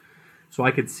 So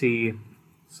I could see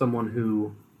someone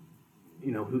who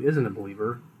isn't a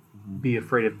believer be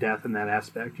afraid of death in that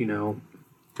aspect,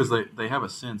 Because they have a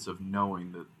sense of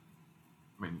knowing that,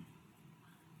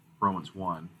 Romans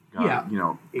 1, God,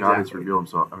 God has revealed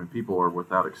himself. People are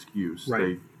without excuse.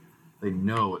 Right. They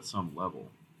know at some level.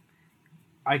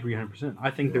 I agree 100%. I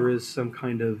think there is some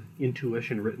kind of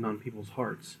intuition written on people's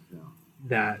hearts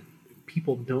that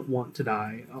people don't want to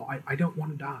die. Oh, I don't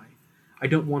want to die. I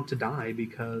don't want to die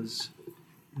because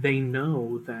they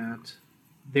know that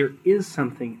there is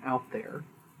something out there.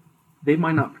 They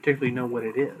might not particularly know what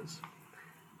it is.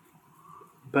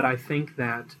 But I think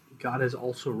that God has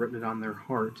also written it on their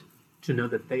heart to know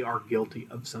that they are guilty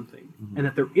of something. And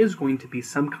that there is going to be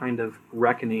some kind of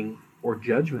reckoning or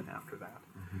judgment after that.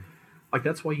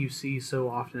 That's why you see so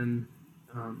often,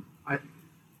 I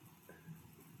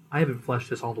haven't fleshed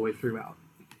this all the way throughout,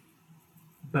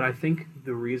 but I think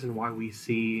the reason why we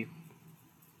see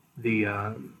the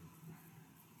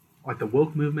like the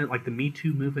woke movement, like the Me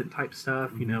Too movement type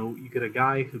stuff. You know, you get a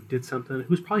guy who did something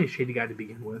who's probably a shady guy to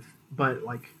begin with, but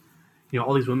like, you know,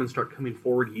 all these women start coming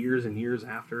forward years and years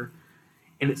after,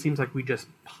 and it seems like we just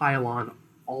pile on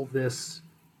all this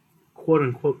quote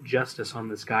unquote justice on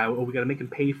this guy. Oh, we got to make him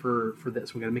pay for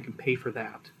this. We got to make him pay for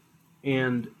that.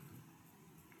 And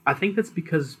I think that's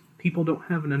because people don't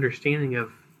have an understanding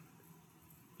of,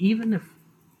 even if,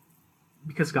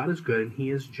 because God is good and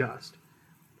he is just,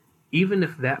 even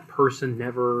if that person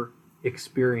never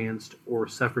experienced or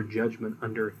suffered judgment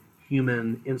under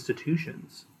human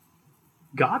institutions,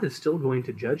 God is still going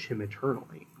to judge him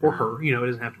eternally, or her. You know, it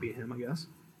doesn't have to be him, I guess.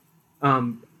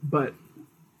 But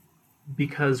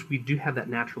because we do have that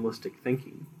naturalistic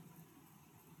thinking,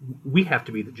 we have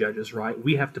to be the judges, right?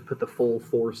 We have to put the full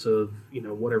force of, you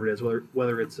know, whatever it is,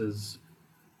 whether it's as,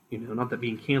 you know, not that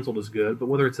being canceled is good, but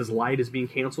whether it's as light as being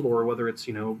canceled, or whether it's,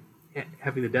 you know,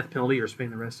 having the death penalty or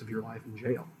spending the rest of your life in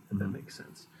jail, if that makes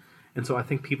sense. And so I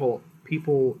think people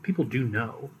do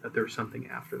know that there's something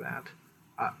after that.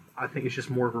 I think it's just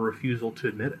more of a refusal to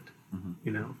admit it.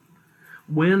 You know,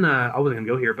 when I wasn't gonna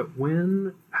go here, but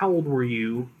how old were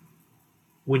you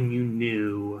when you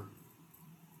knew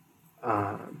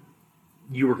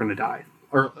you were going to die,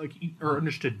 or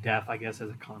understood death, I guess, as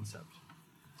a concept?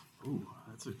 Ooh,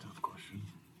 that's a tough question.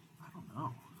 I don't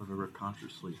know if I've ever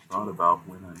consciously thought about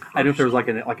when I don't know if there was like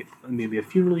maybe a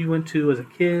funeral you went to as a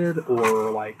kid, or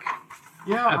like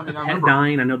a pet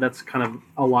dying. I know that's kind of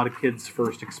a lot of kids'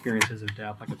 first experiences of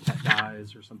death, like a pet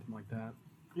dies or something like that.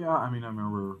 Yeah, I mean, I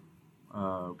remember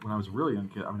when I was a really young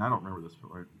kid. I mean, I don't remember this,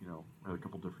 but like, you know, I had a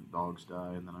couple different dogs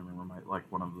die, and then I remember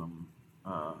one of them.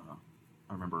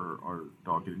 I remember our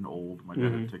dog getting old. My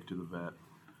dad had to take it to the vet.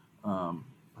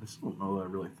 But I still don't know that I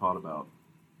really thought about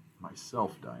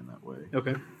myself dying that way.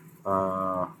 Okay.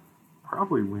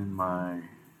 Probably when my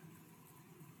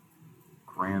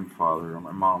grandfather on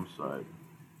my mom's side,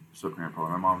 on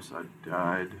my mom's side,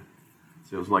 died.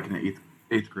 So it was like in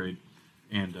eighth grade,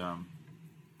 and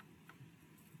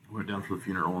went down for the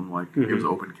funeral, and like it was an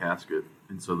open casket,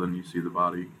 and so then you see the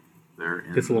body there.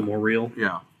 And, it's a little more real.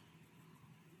 Yeah.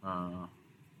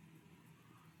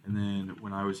 And then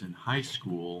when I was in high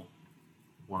school,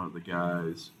 one of the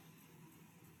guys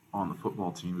on the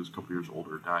football team who was a couple years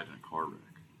older died in a car wreck.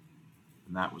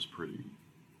 And that was pretty,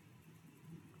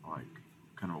 like,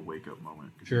 kind of a wake-up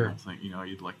moment. Because you don't think, you know,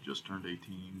 you'd like just turned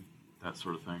 18, that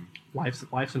sort of thing. Life's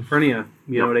in front of you,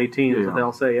 you know, at 18 is what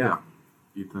they'll say, yeah.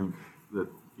 You'd think that,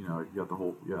 you know, you got the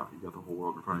whole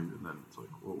world in front of you, and then it's like,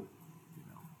 whoa, you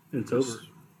know. It's over.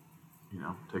 You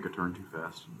know, take a turn too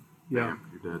fast, and bam,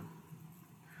 you're dead.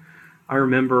 I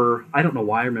remember, I don't know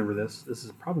why I remember this. This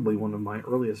is probably one of my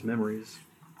earliest memories.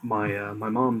 My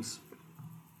mom's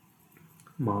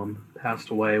mom passed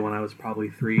away when I was probably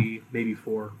 3, maybe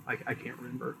 4. I can't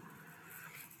remember.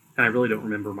 And I really don't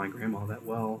remember my grandma that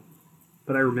well.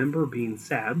 But I remember being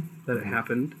sad that it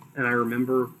happened. And I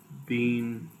remember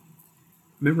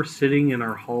sitting in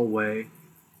our hallway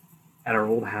at our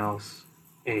old house,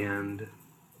 and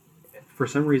for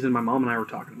some reason my mom and I were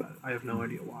talking about it. I have no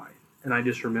idea why. And I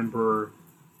just remember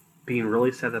being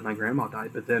really sad that my grandma died.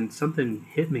 But then something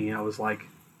hit me. I was like,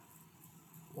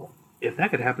 well, if that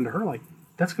could happen to her, like,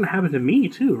 that's going to happen to me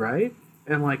too, right?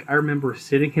 And like, I remember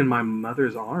sitting in my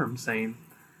mother's arms saying,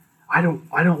 I don't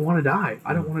want to die.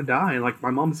 I don't want to die. And like,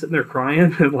 my mom's sitting there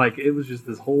crying, and like, it was just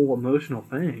this whole emotional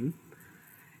thing.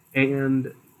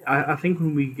 And I think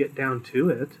when we get down to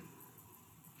it,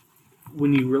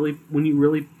 when you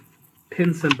really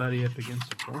pin somebody up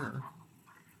against a corner,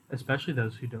 especially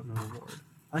those who don't know the Lord,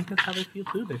 I think that's how they feel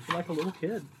too. They feel like a little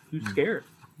kid who's scared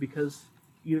because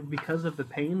either because of the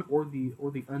pain or the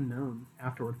unknown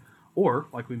afterward, or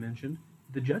like we mentioned,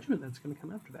 the judgment that's going to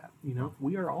come after that. You know,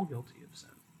 we are all guilty of sin.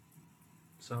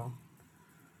 So,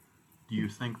 do you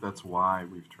think that's why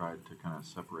we've tried to kind of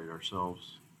separate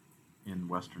ourselves in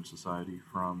Western society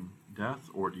from death,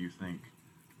 or do you think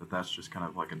that that's just kind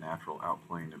of like a natural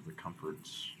outplaying of the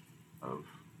comforts of,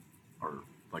 or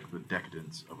like the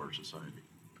decadence of our society?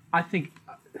 I think,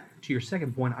 to your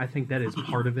second point, I think that is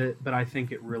part of it, but I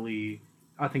think it really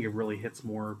hits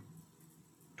more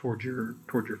towards your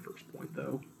first point,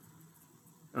 though.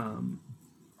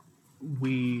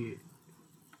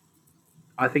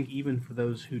 I think even for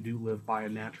those who do live by a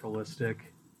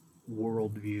naturalistic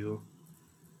worldview,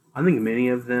 I think many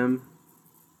of them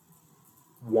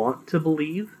want to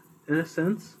believe, in a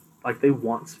sense, like they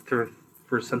want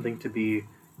for something to be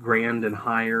grand and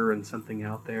higher and something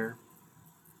out there.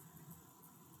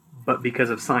 But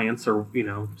because of science, or, you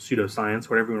know, pseudoscience,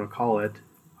 whatever you want to call it,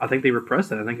 I think they repress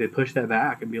that. I think they push that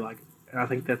back and be like, and I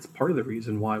think that's part of the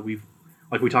reason why we've,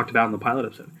 like we talked about in the pilot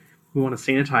episode, We want to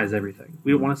sanitize everything.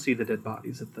 We don't want to see the dead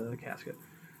bodies at the casket.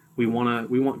 We want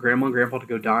grandma and grandpa to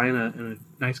go die in a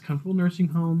nice, comfortable nursing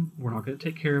home. We're not going to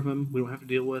take care of them. We don't have to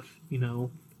deal with,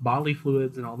 bodily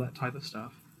fluids and all that type of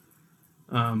stuff.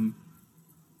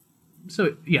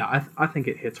 So yeah, I think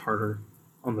it hits harder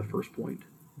on the first point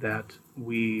that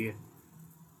we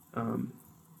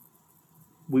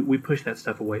push that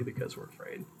stuff away because we're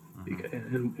afraid.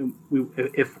 And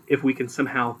if we can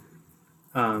somehow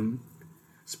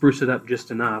spruce it up just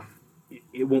enough,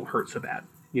 it won't hurt so bad,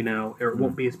 or it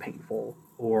won't be as painful,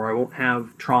 or I won't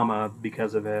have trauma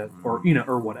because of it, or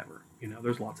or whatever.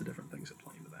 There's lots of different things that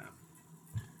play into that.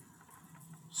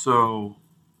 So,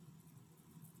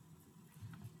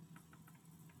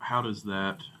 how does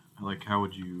that, how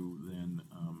would you then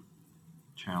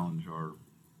challenge our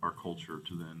culture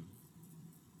to then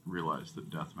realize that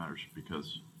death matters,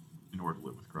 because in order to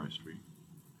live with Christ, we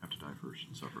have to die first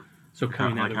and suffer. So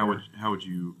coming out of how would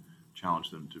you challenge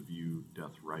them to view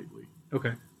death rightly?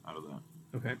 Okay. Out of that.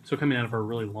 Okay. So coming out of our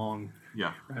really long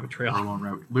rabbit trail, our long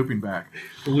rabbit, looping back,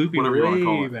 whatever you want to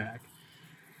call it. Back.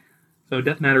 So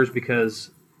death matters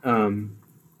because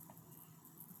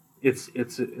it's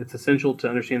essential to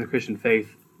understand the Christian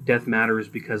faith. Death matters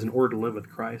because in order to live with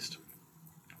Christ,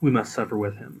 we must suffer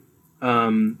with Him.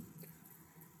 How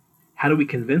do we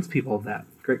convince people of that?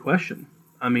 Great question.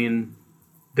 I mean,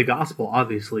 the gospel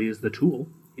obviously is the tool.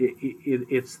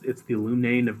 It's the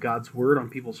illuminating of God's word on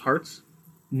people's hearts,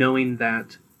 knowing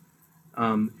that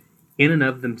in and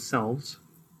of themselves,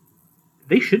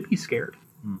 they should be scared.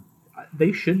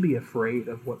 They should be afraid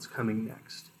of what's coming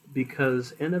next,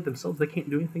 because in and of themselves, they can't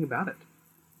do anything about it.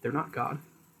 They're not God.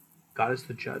 God is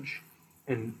the judge,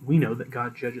 and we know that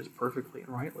God judges perfectly and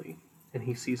rightly, and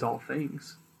He sees all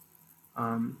things.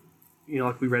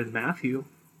 Like we read in Matthew.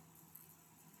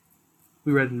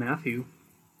 God's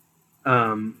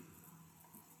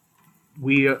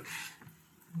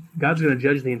going to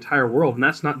judge the entire world, and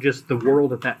that's not just the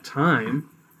world at that time.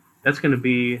 That's going to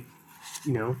be,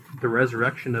 the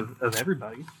resurrection of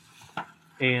everybody,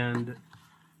 and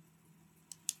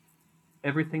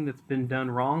everything that's been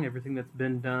done wrong, everything that's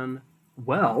been done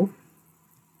well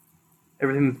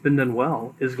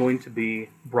is going to be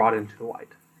brought into the light.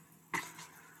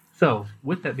 So,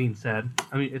 with that being said,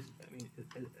 it's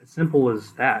as simple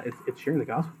as that. It's sharing the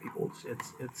gospel with people.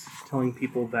 It's telling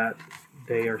people that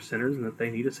they are sinners and that they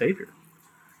need a savior.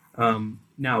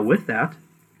 Now, with that,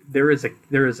 there is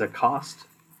a cost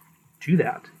to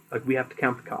that. Like, we have to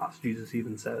count the cost. Jesus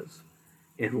even says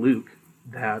in Luke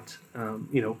that a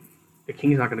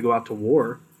king's not going to go out to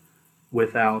war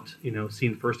without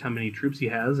seeing first how many troops he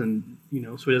has, and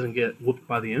so he doesn't get whooped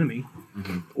by the enemy,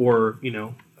 or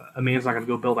a man's not going to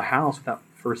go build a house without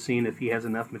first seeing if he has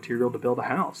enough material to build a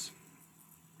house.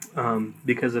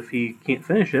 Because if he can't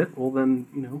finish it, well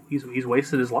then, he's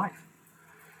wasted his life.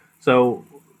 So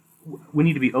we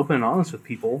need to be open and honest with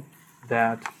people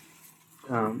that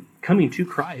coming to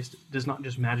Christ does not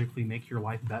just magically make your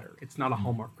life better. It's not a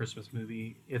Hallmark Christmas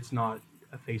movie. It's not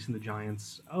a Facing the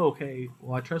Giants. Oh, okay,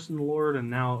 well, I trust in the Lord, and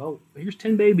now, here's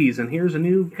 10 babies, and here's a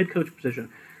new head coach position,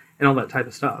 and all that type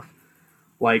of stuff.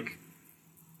 Like,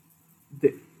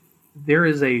 there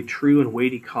is a true and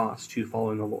weighty cost to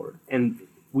following the Lord. And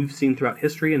we've seen throughout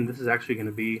history, and this is actually going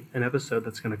to be an episode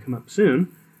that's going to come up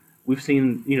soon, we've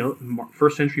seen,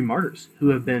 first century martyrs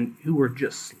who were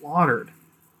just slaughtered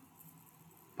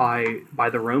by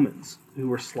the Romans, who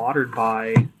were slaughtered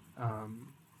by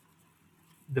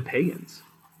the pagans.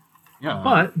 Yeah.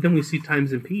 But then we see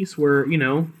times in peace where,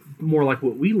 more like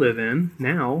what we live in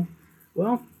now,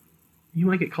 well, you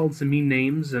might get called some mean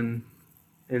names and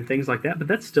things like that, but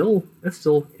that's still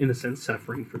in a sense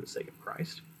suffering for the sake of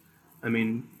Christ. I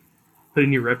mean,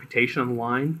 putting your reputation on the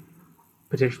line,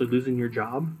 potentially losing your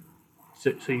job,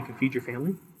 so you can feed your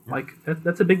family,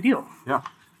 that's a big deal. Yeah,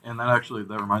 and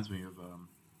that reminds me of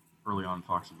early on in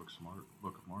Fox's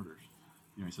Book of Martyrs.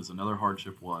 He says another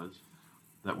hardship was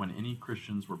that when any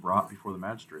Christians were brought before the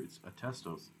magistrates, a test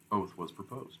oath was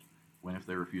proposed. When, if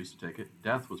they refused to take it,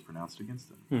 death was pronounced against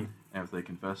them. And if they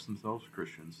confessed themselves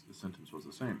Christians, the sentence was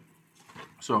the same.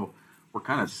 So we're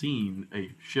kind of seeing a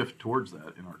shift towards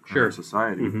that in our current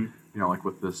society. Like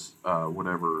with this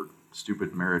whatever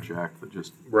stupid marriage act that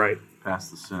just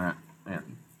passed the Senate,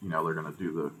 and they're going to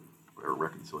do the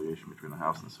reconciliation between the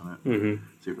House and the Senate.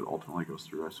 See if it ultimately goes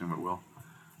through. I assume it will.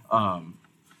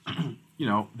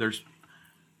 There's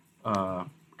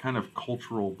kind of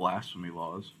cultural blasphemy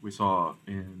laws. We saw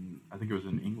I think it was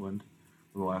in England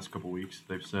for the last couple of weeks,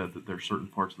 they've said that there's certain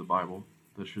parts of the Bible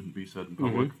that shouldn't be said in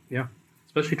public. Yeah,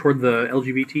 especially toward the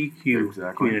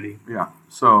LGBTQ community. Yeah,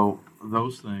 so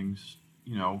those things,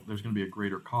 there's going to be a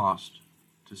greater cost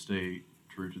to stay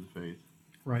true to the faith,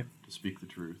 Right. to speak the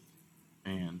truth,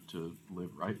 and to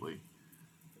live rightly.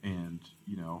 And,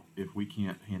 if we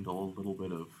can't handle a little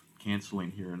bit of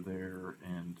canceling here and there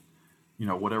and,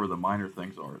 whatever the minor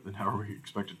things are, then how are we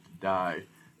expected to die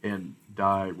and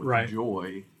die with Right.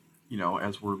 joy,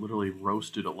 as we're literally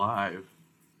roasted alive?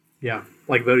 Yeah.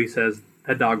 Like Bodhi says,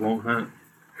 that dog won't hunt.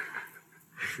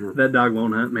 Sure. That dog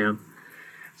won't hunt, man.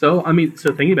 So,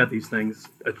 thinking about these things,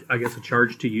 I guess a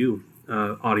charge to you,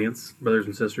 audience, brothers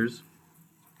and sisters.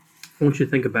 I want you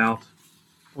to think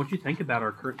about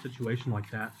our current situation like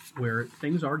that, where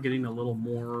things are getting a little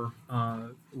more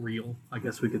real, I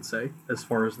guess we could say, as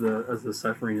far as the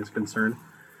suffering is concerned.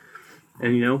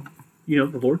 And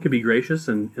the Lord could be gracious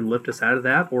and lift us out of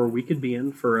that, or we could be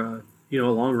in for a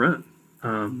long run.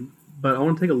 But I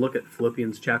want to take a look at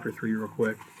Philippians chapter 3 real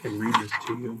quick and read this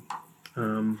to you.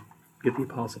 Get the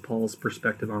Apostle Paul's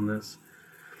perspective on this.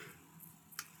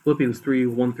 Philippians 3,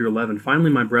 1 through 11. Finally,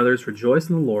 my brothers, rejoice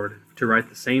in the Lord. To write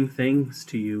the same things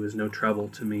to you is no trouble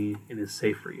to me and is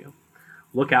safe for you.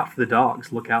 Look out for the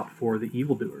dogs. Look out for the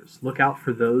evildoers. Look out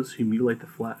for those who mutilate the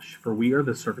flesh. For we are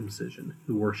the circumcision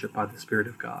who worship by the Spirit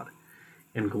of God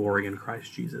and glory in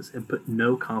Christ Jesus and put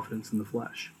no confidence in the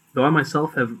flesh. Though I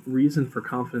myself have reason for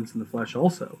confidence in the flesh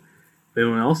also, if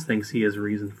anyone else thinks he has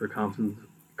reason for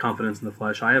confidence in the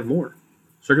flesh, I have more.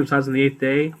 Circumcised on the 8th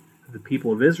day, of the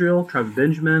people of Israel, tribe of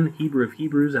Benjamin, Hebrew of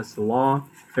Hebrews, as to the law,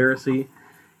 Pharisee,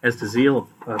 as to zeal,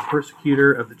 a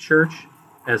persecutor of the church,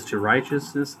 as to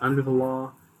righteousness under the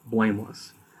law,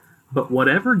 blameless. But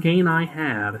whatever gain I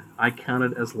had, I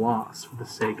counted as loss for the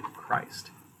sake of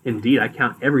Christ. Indeed, I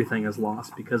count everything as loss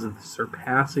because of the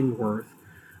surpassing worth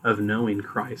of knowing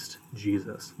Christ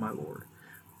Jesus, my Lord.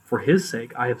 For his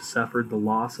sake I have suffered the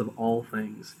loss of all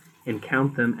things, and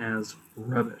count them as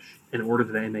rubbish, in order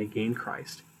that I may gain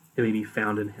Christ, and may be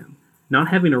found in him, not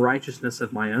having a righteousness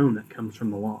of my own that comes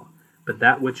from the law, but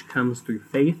that which comes through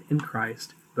faith in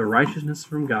Christ, the righteousness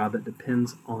from God that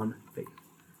depends on faith,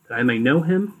 that I may know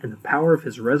him and the power of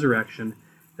his resurrection,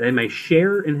 that I may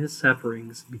share in his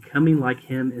sufferings, becoming like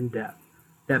him in death,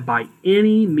 that by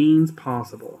any means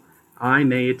possible I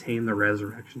may attain the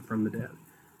resurrection from the dead.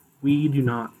 We do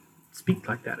not speak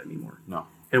like that anymore. No.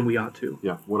 And we ought to.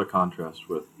 Yeah, what a contrast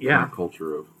with our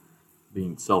culture of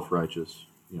being self-righteous,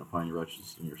 finding your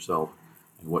righteousness in yourself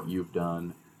and what you've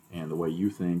done and the way you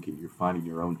think, and you're finding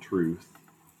your own truth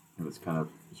in this kind of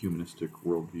humanistic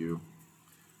worldview,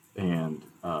 and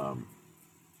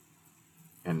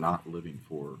not living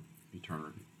for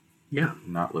eternity. Yeah.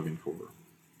 Not living for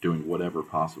doing whatever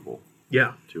possible.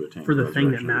 Yeah. To attain for the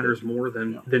thing that matters more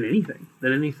than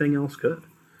anything else could.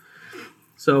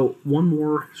 So one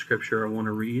more scripture I want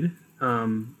to read.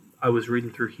 I was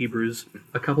reading through Hebrews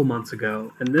a couple months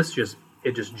ago, and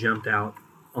it just jumped out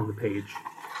on the page.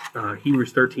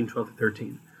 Hebrews 13, 12 to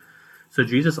 13. So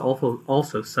Jesus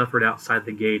also suffered outside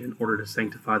the gate in order to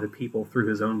sanctify the people through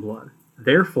his own blood.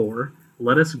 Therefore,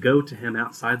 let us go to him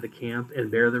outside the camp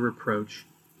and bear the reproach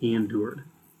he endured.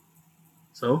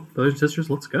 So, brothers and sisters,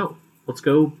 let's go. Let's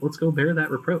go bear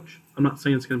that reproach. I'm not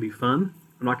saying it's going to be fun.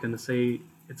 I'm not going to say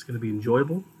it's going to be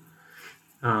enjoyable.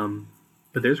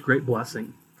 But there's great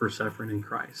blessing for suffering in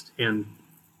Christ. And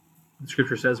the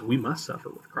scripture says we must suffer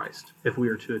with Christ if we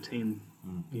are to attain,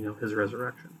 his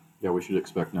resurrection. Yeah, we should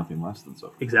expect nothing less than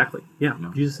suffering. Exactly. Yeah.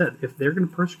 Jesus said, if they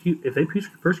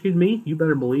persecute me, you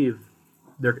better believe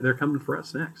they're coming for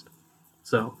us next.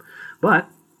 So, but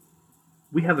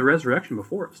we have the resurrection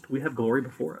before us. We have glory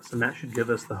before us, and that should give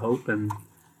us the hope and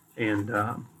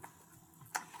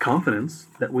confidence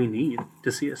that we need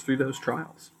to see us through those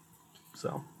trials.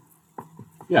 So,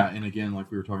 yeah, and again, like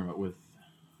we were talking about with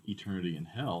eternity in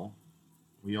hell,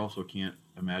 we also can't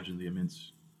imagine the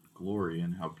immense glory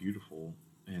and how beautiful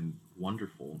and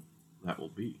wonderful that will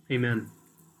be. Amen.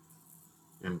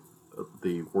 And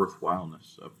the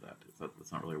worthwhileness of that.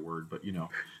 That's not really a word, but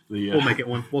we'll make it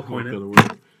one. We'll coin it.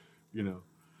 Word,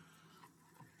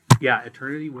 Yeah,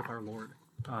 eternity with our Lord.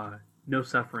 No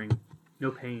suffering,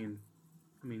 no pain.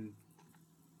 I mean,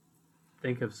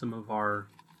 think of some of our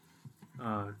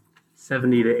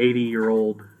 70 to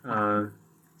 80-year-old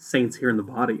saints here in the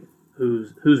body,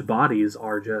 whose bodies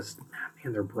are just,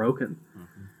 they're broken,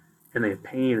 and they have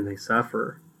pain and they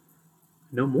suffer.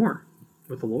 No more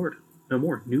with the Lord. No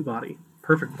more. New body,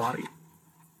 perfect body,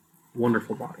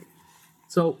 wonderful body.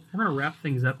 So we're going to wrap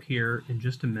things up here in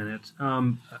just a minute.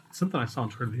 Something I saw on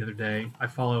Twitter the other day.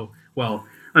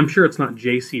 I'm sure it's not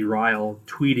J.C. Ryle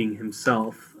tweeting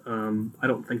himself. I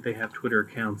don't think they have Twitter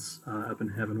accounts up in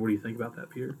heaven. What do you think about that,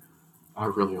 Peter? I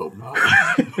really hope not.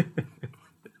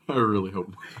 I really hope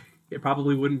not. It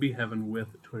probably wouldn't be heaven with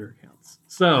Twitter accounts.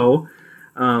 So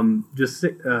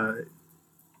The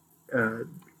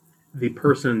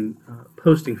person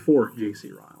posting for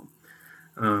J.C.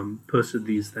 Ryle posted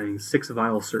these things, 6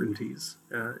 vile certainties,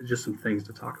 just some things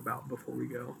to talk about before we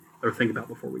go, or think about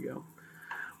before we go.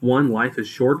 1, life is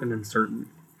short and uncertain.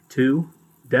 2,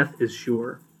 death is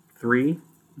sure. 3,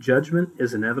 judgment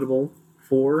is inevitable.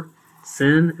 4,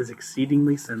 sin is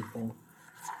exceedingly sinful.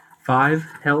 5,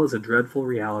 hell is a dreadful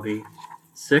reality.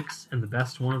 6, and the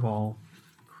best one of all,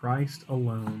 Christ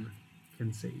alone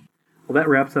can save. Well, that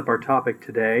wraps up our topic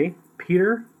today.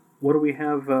 Peter, what do we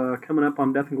have coming up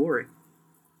on Death and Glory?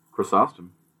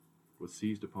 Chrysostom was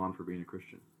seized upon for being a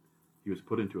Christian. He was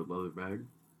put into a leather bag,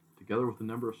 together with a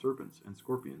number of serpents and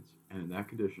scorpions, and in that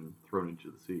condition thrown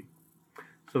into the sea.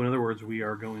 So in other words, we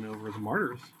are going over the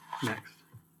martyrs next.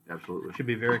 Absolutely. Should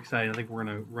be very exciting. I think we're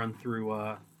going to run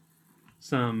through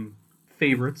some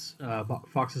favorites,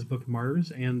 Fox's Book of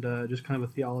Martyrs, and just kind of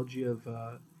a theology of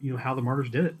how the martyrs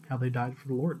did it, how they died for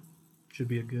the Lord. Should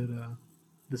be a good.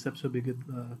 This episode will be a good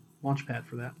launch pad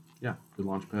for that. Yeah, good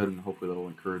launch pad, and hopefully that'll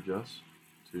encourage us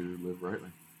to live rightly.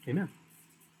 Amen.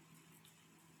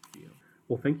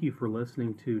 Well, thank you for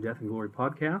listening to Death and Glory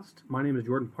podcast. My name is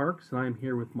Jordan Parks, and I am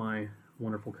here with my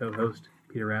wonderful co-host,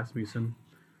 Peter Rasmussen.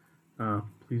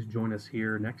 Please join us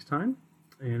here next time.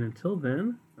 And until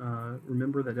then,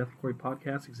 remember that Death and Glory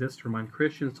podcast exists to remind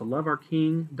Christians to love our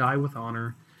King, die with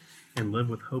honor, and live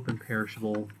with hope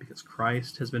imperishable, because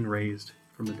Christ has been raised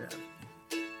from the dead.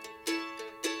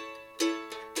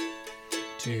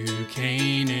 To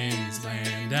Canaan's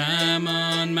land I'm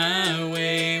on my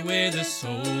way, where the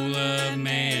soul of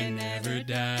man never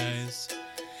dies.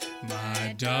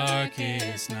 My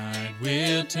darkest night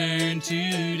will turn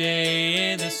to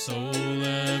day, the soul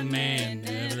of man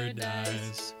never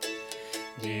dies.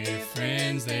 Dear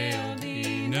friends, there'll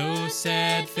be no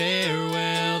sad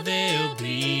farewell, there'll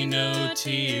be no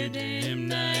tear-dim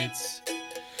nights,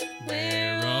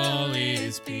 where all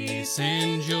is peace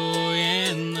and joy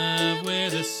and love, where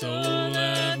the soul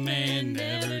of man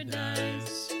never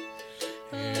dies.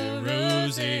 A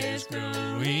rose is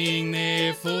growing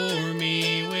there for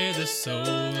me, where the soul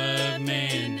of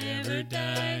man never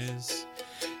dies.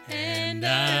 And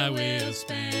I will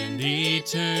spend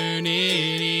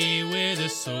eternity where the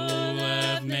soul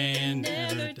of man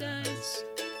never dies.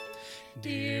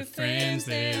 Dear friends,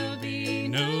 there'll be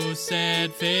no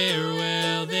sad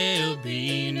farewell, there'll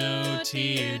be no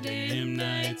tear-dim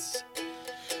nights,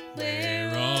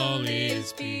 where all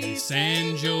is peace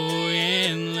and joy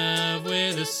and love,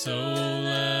 where the soul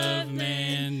of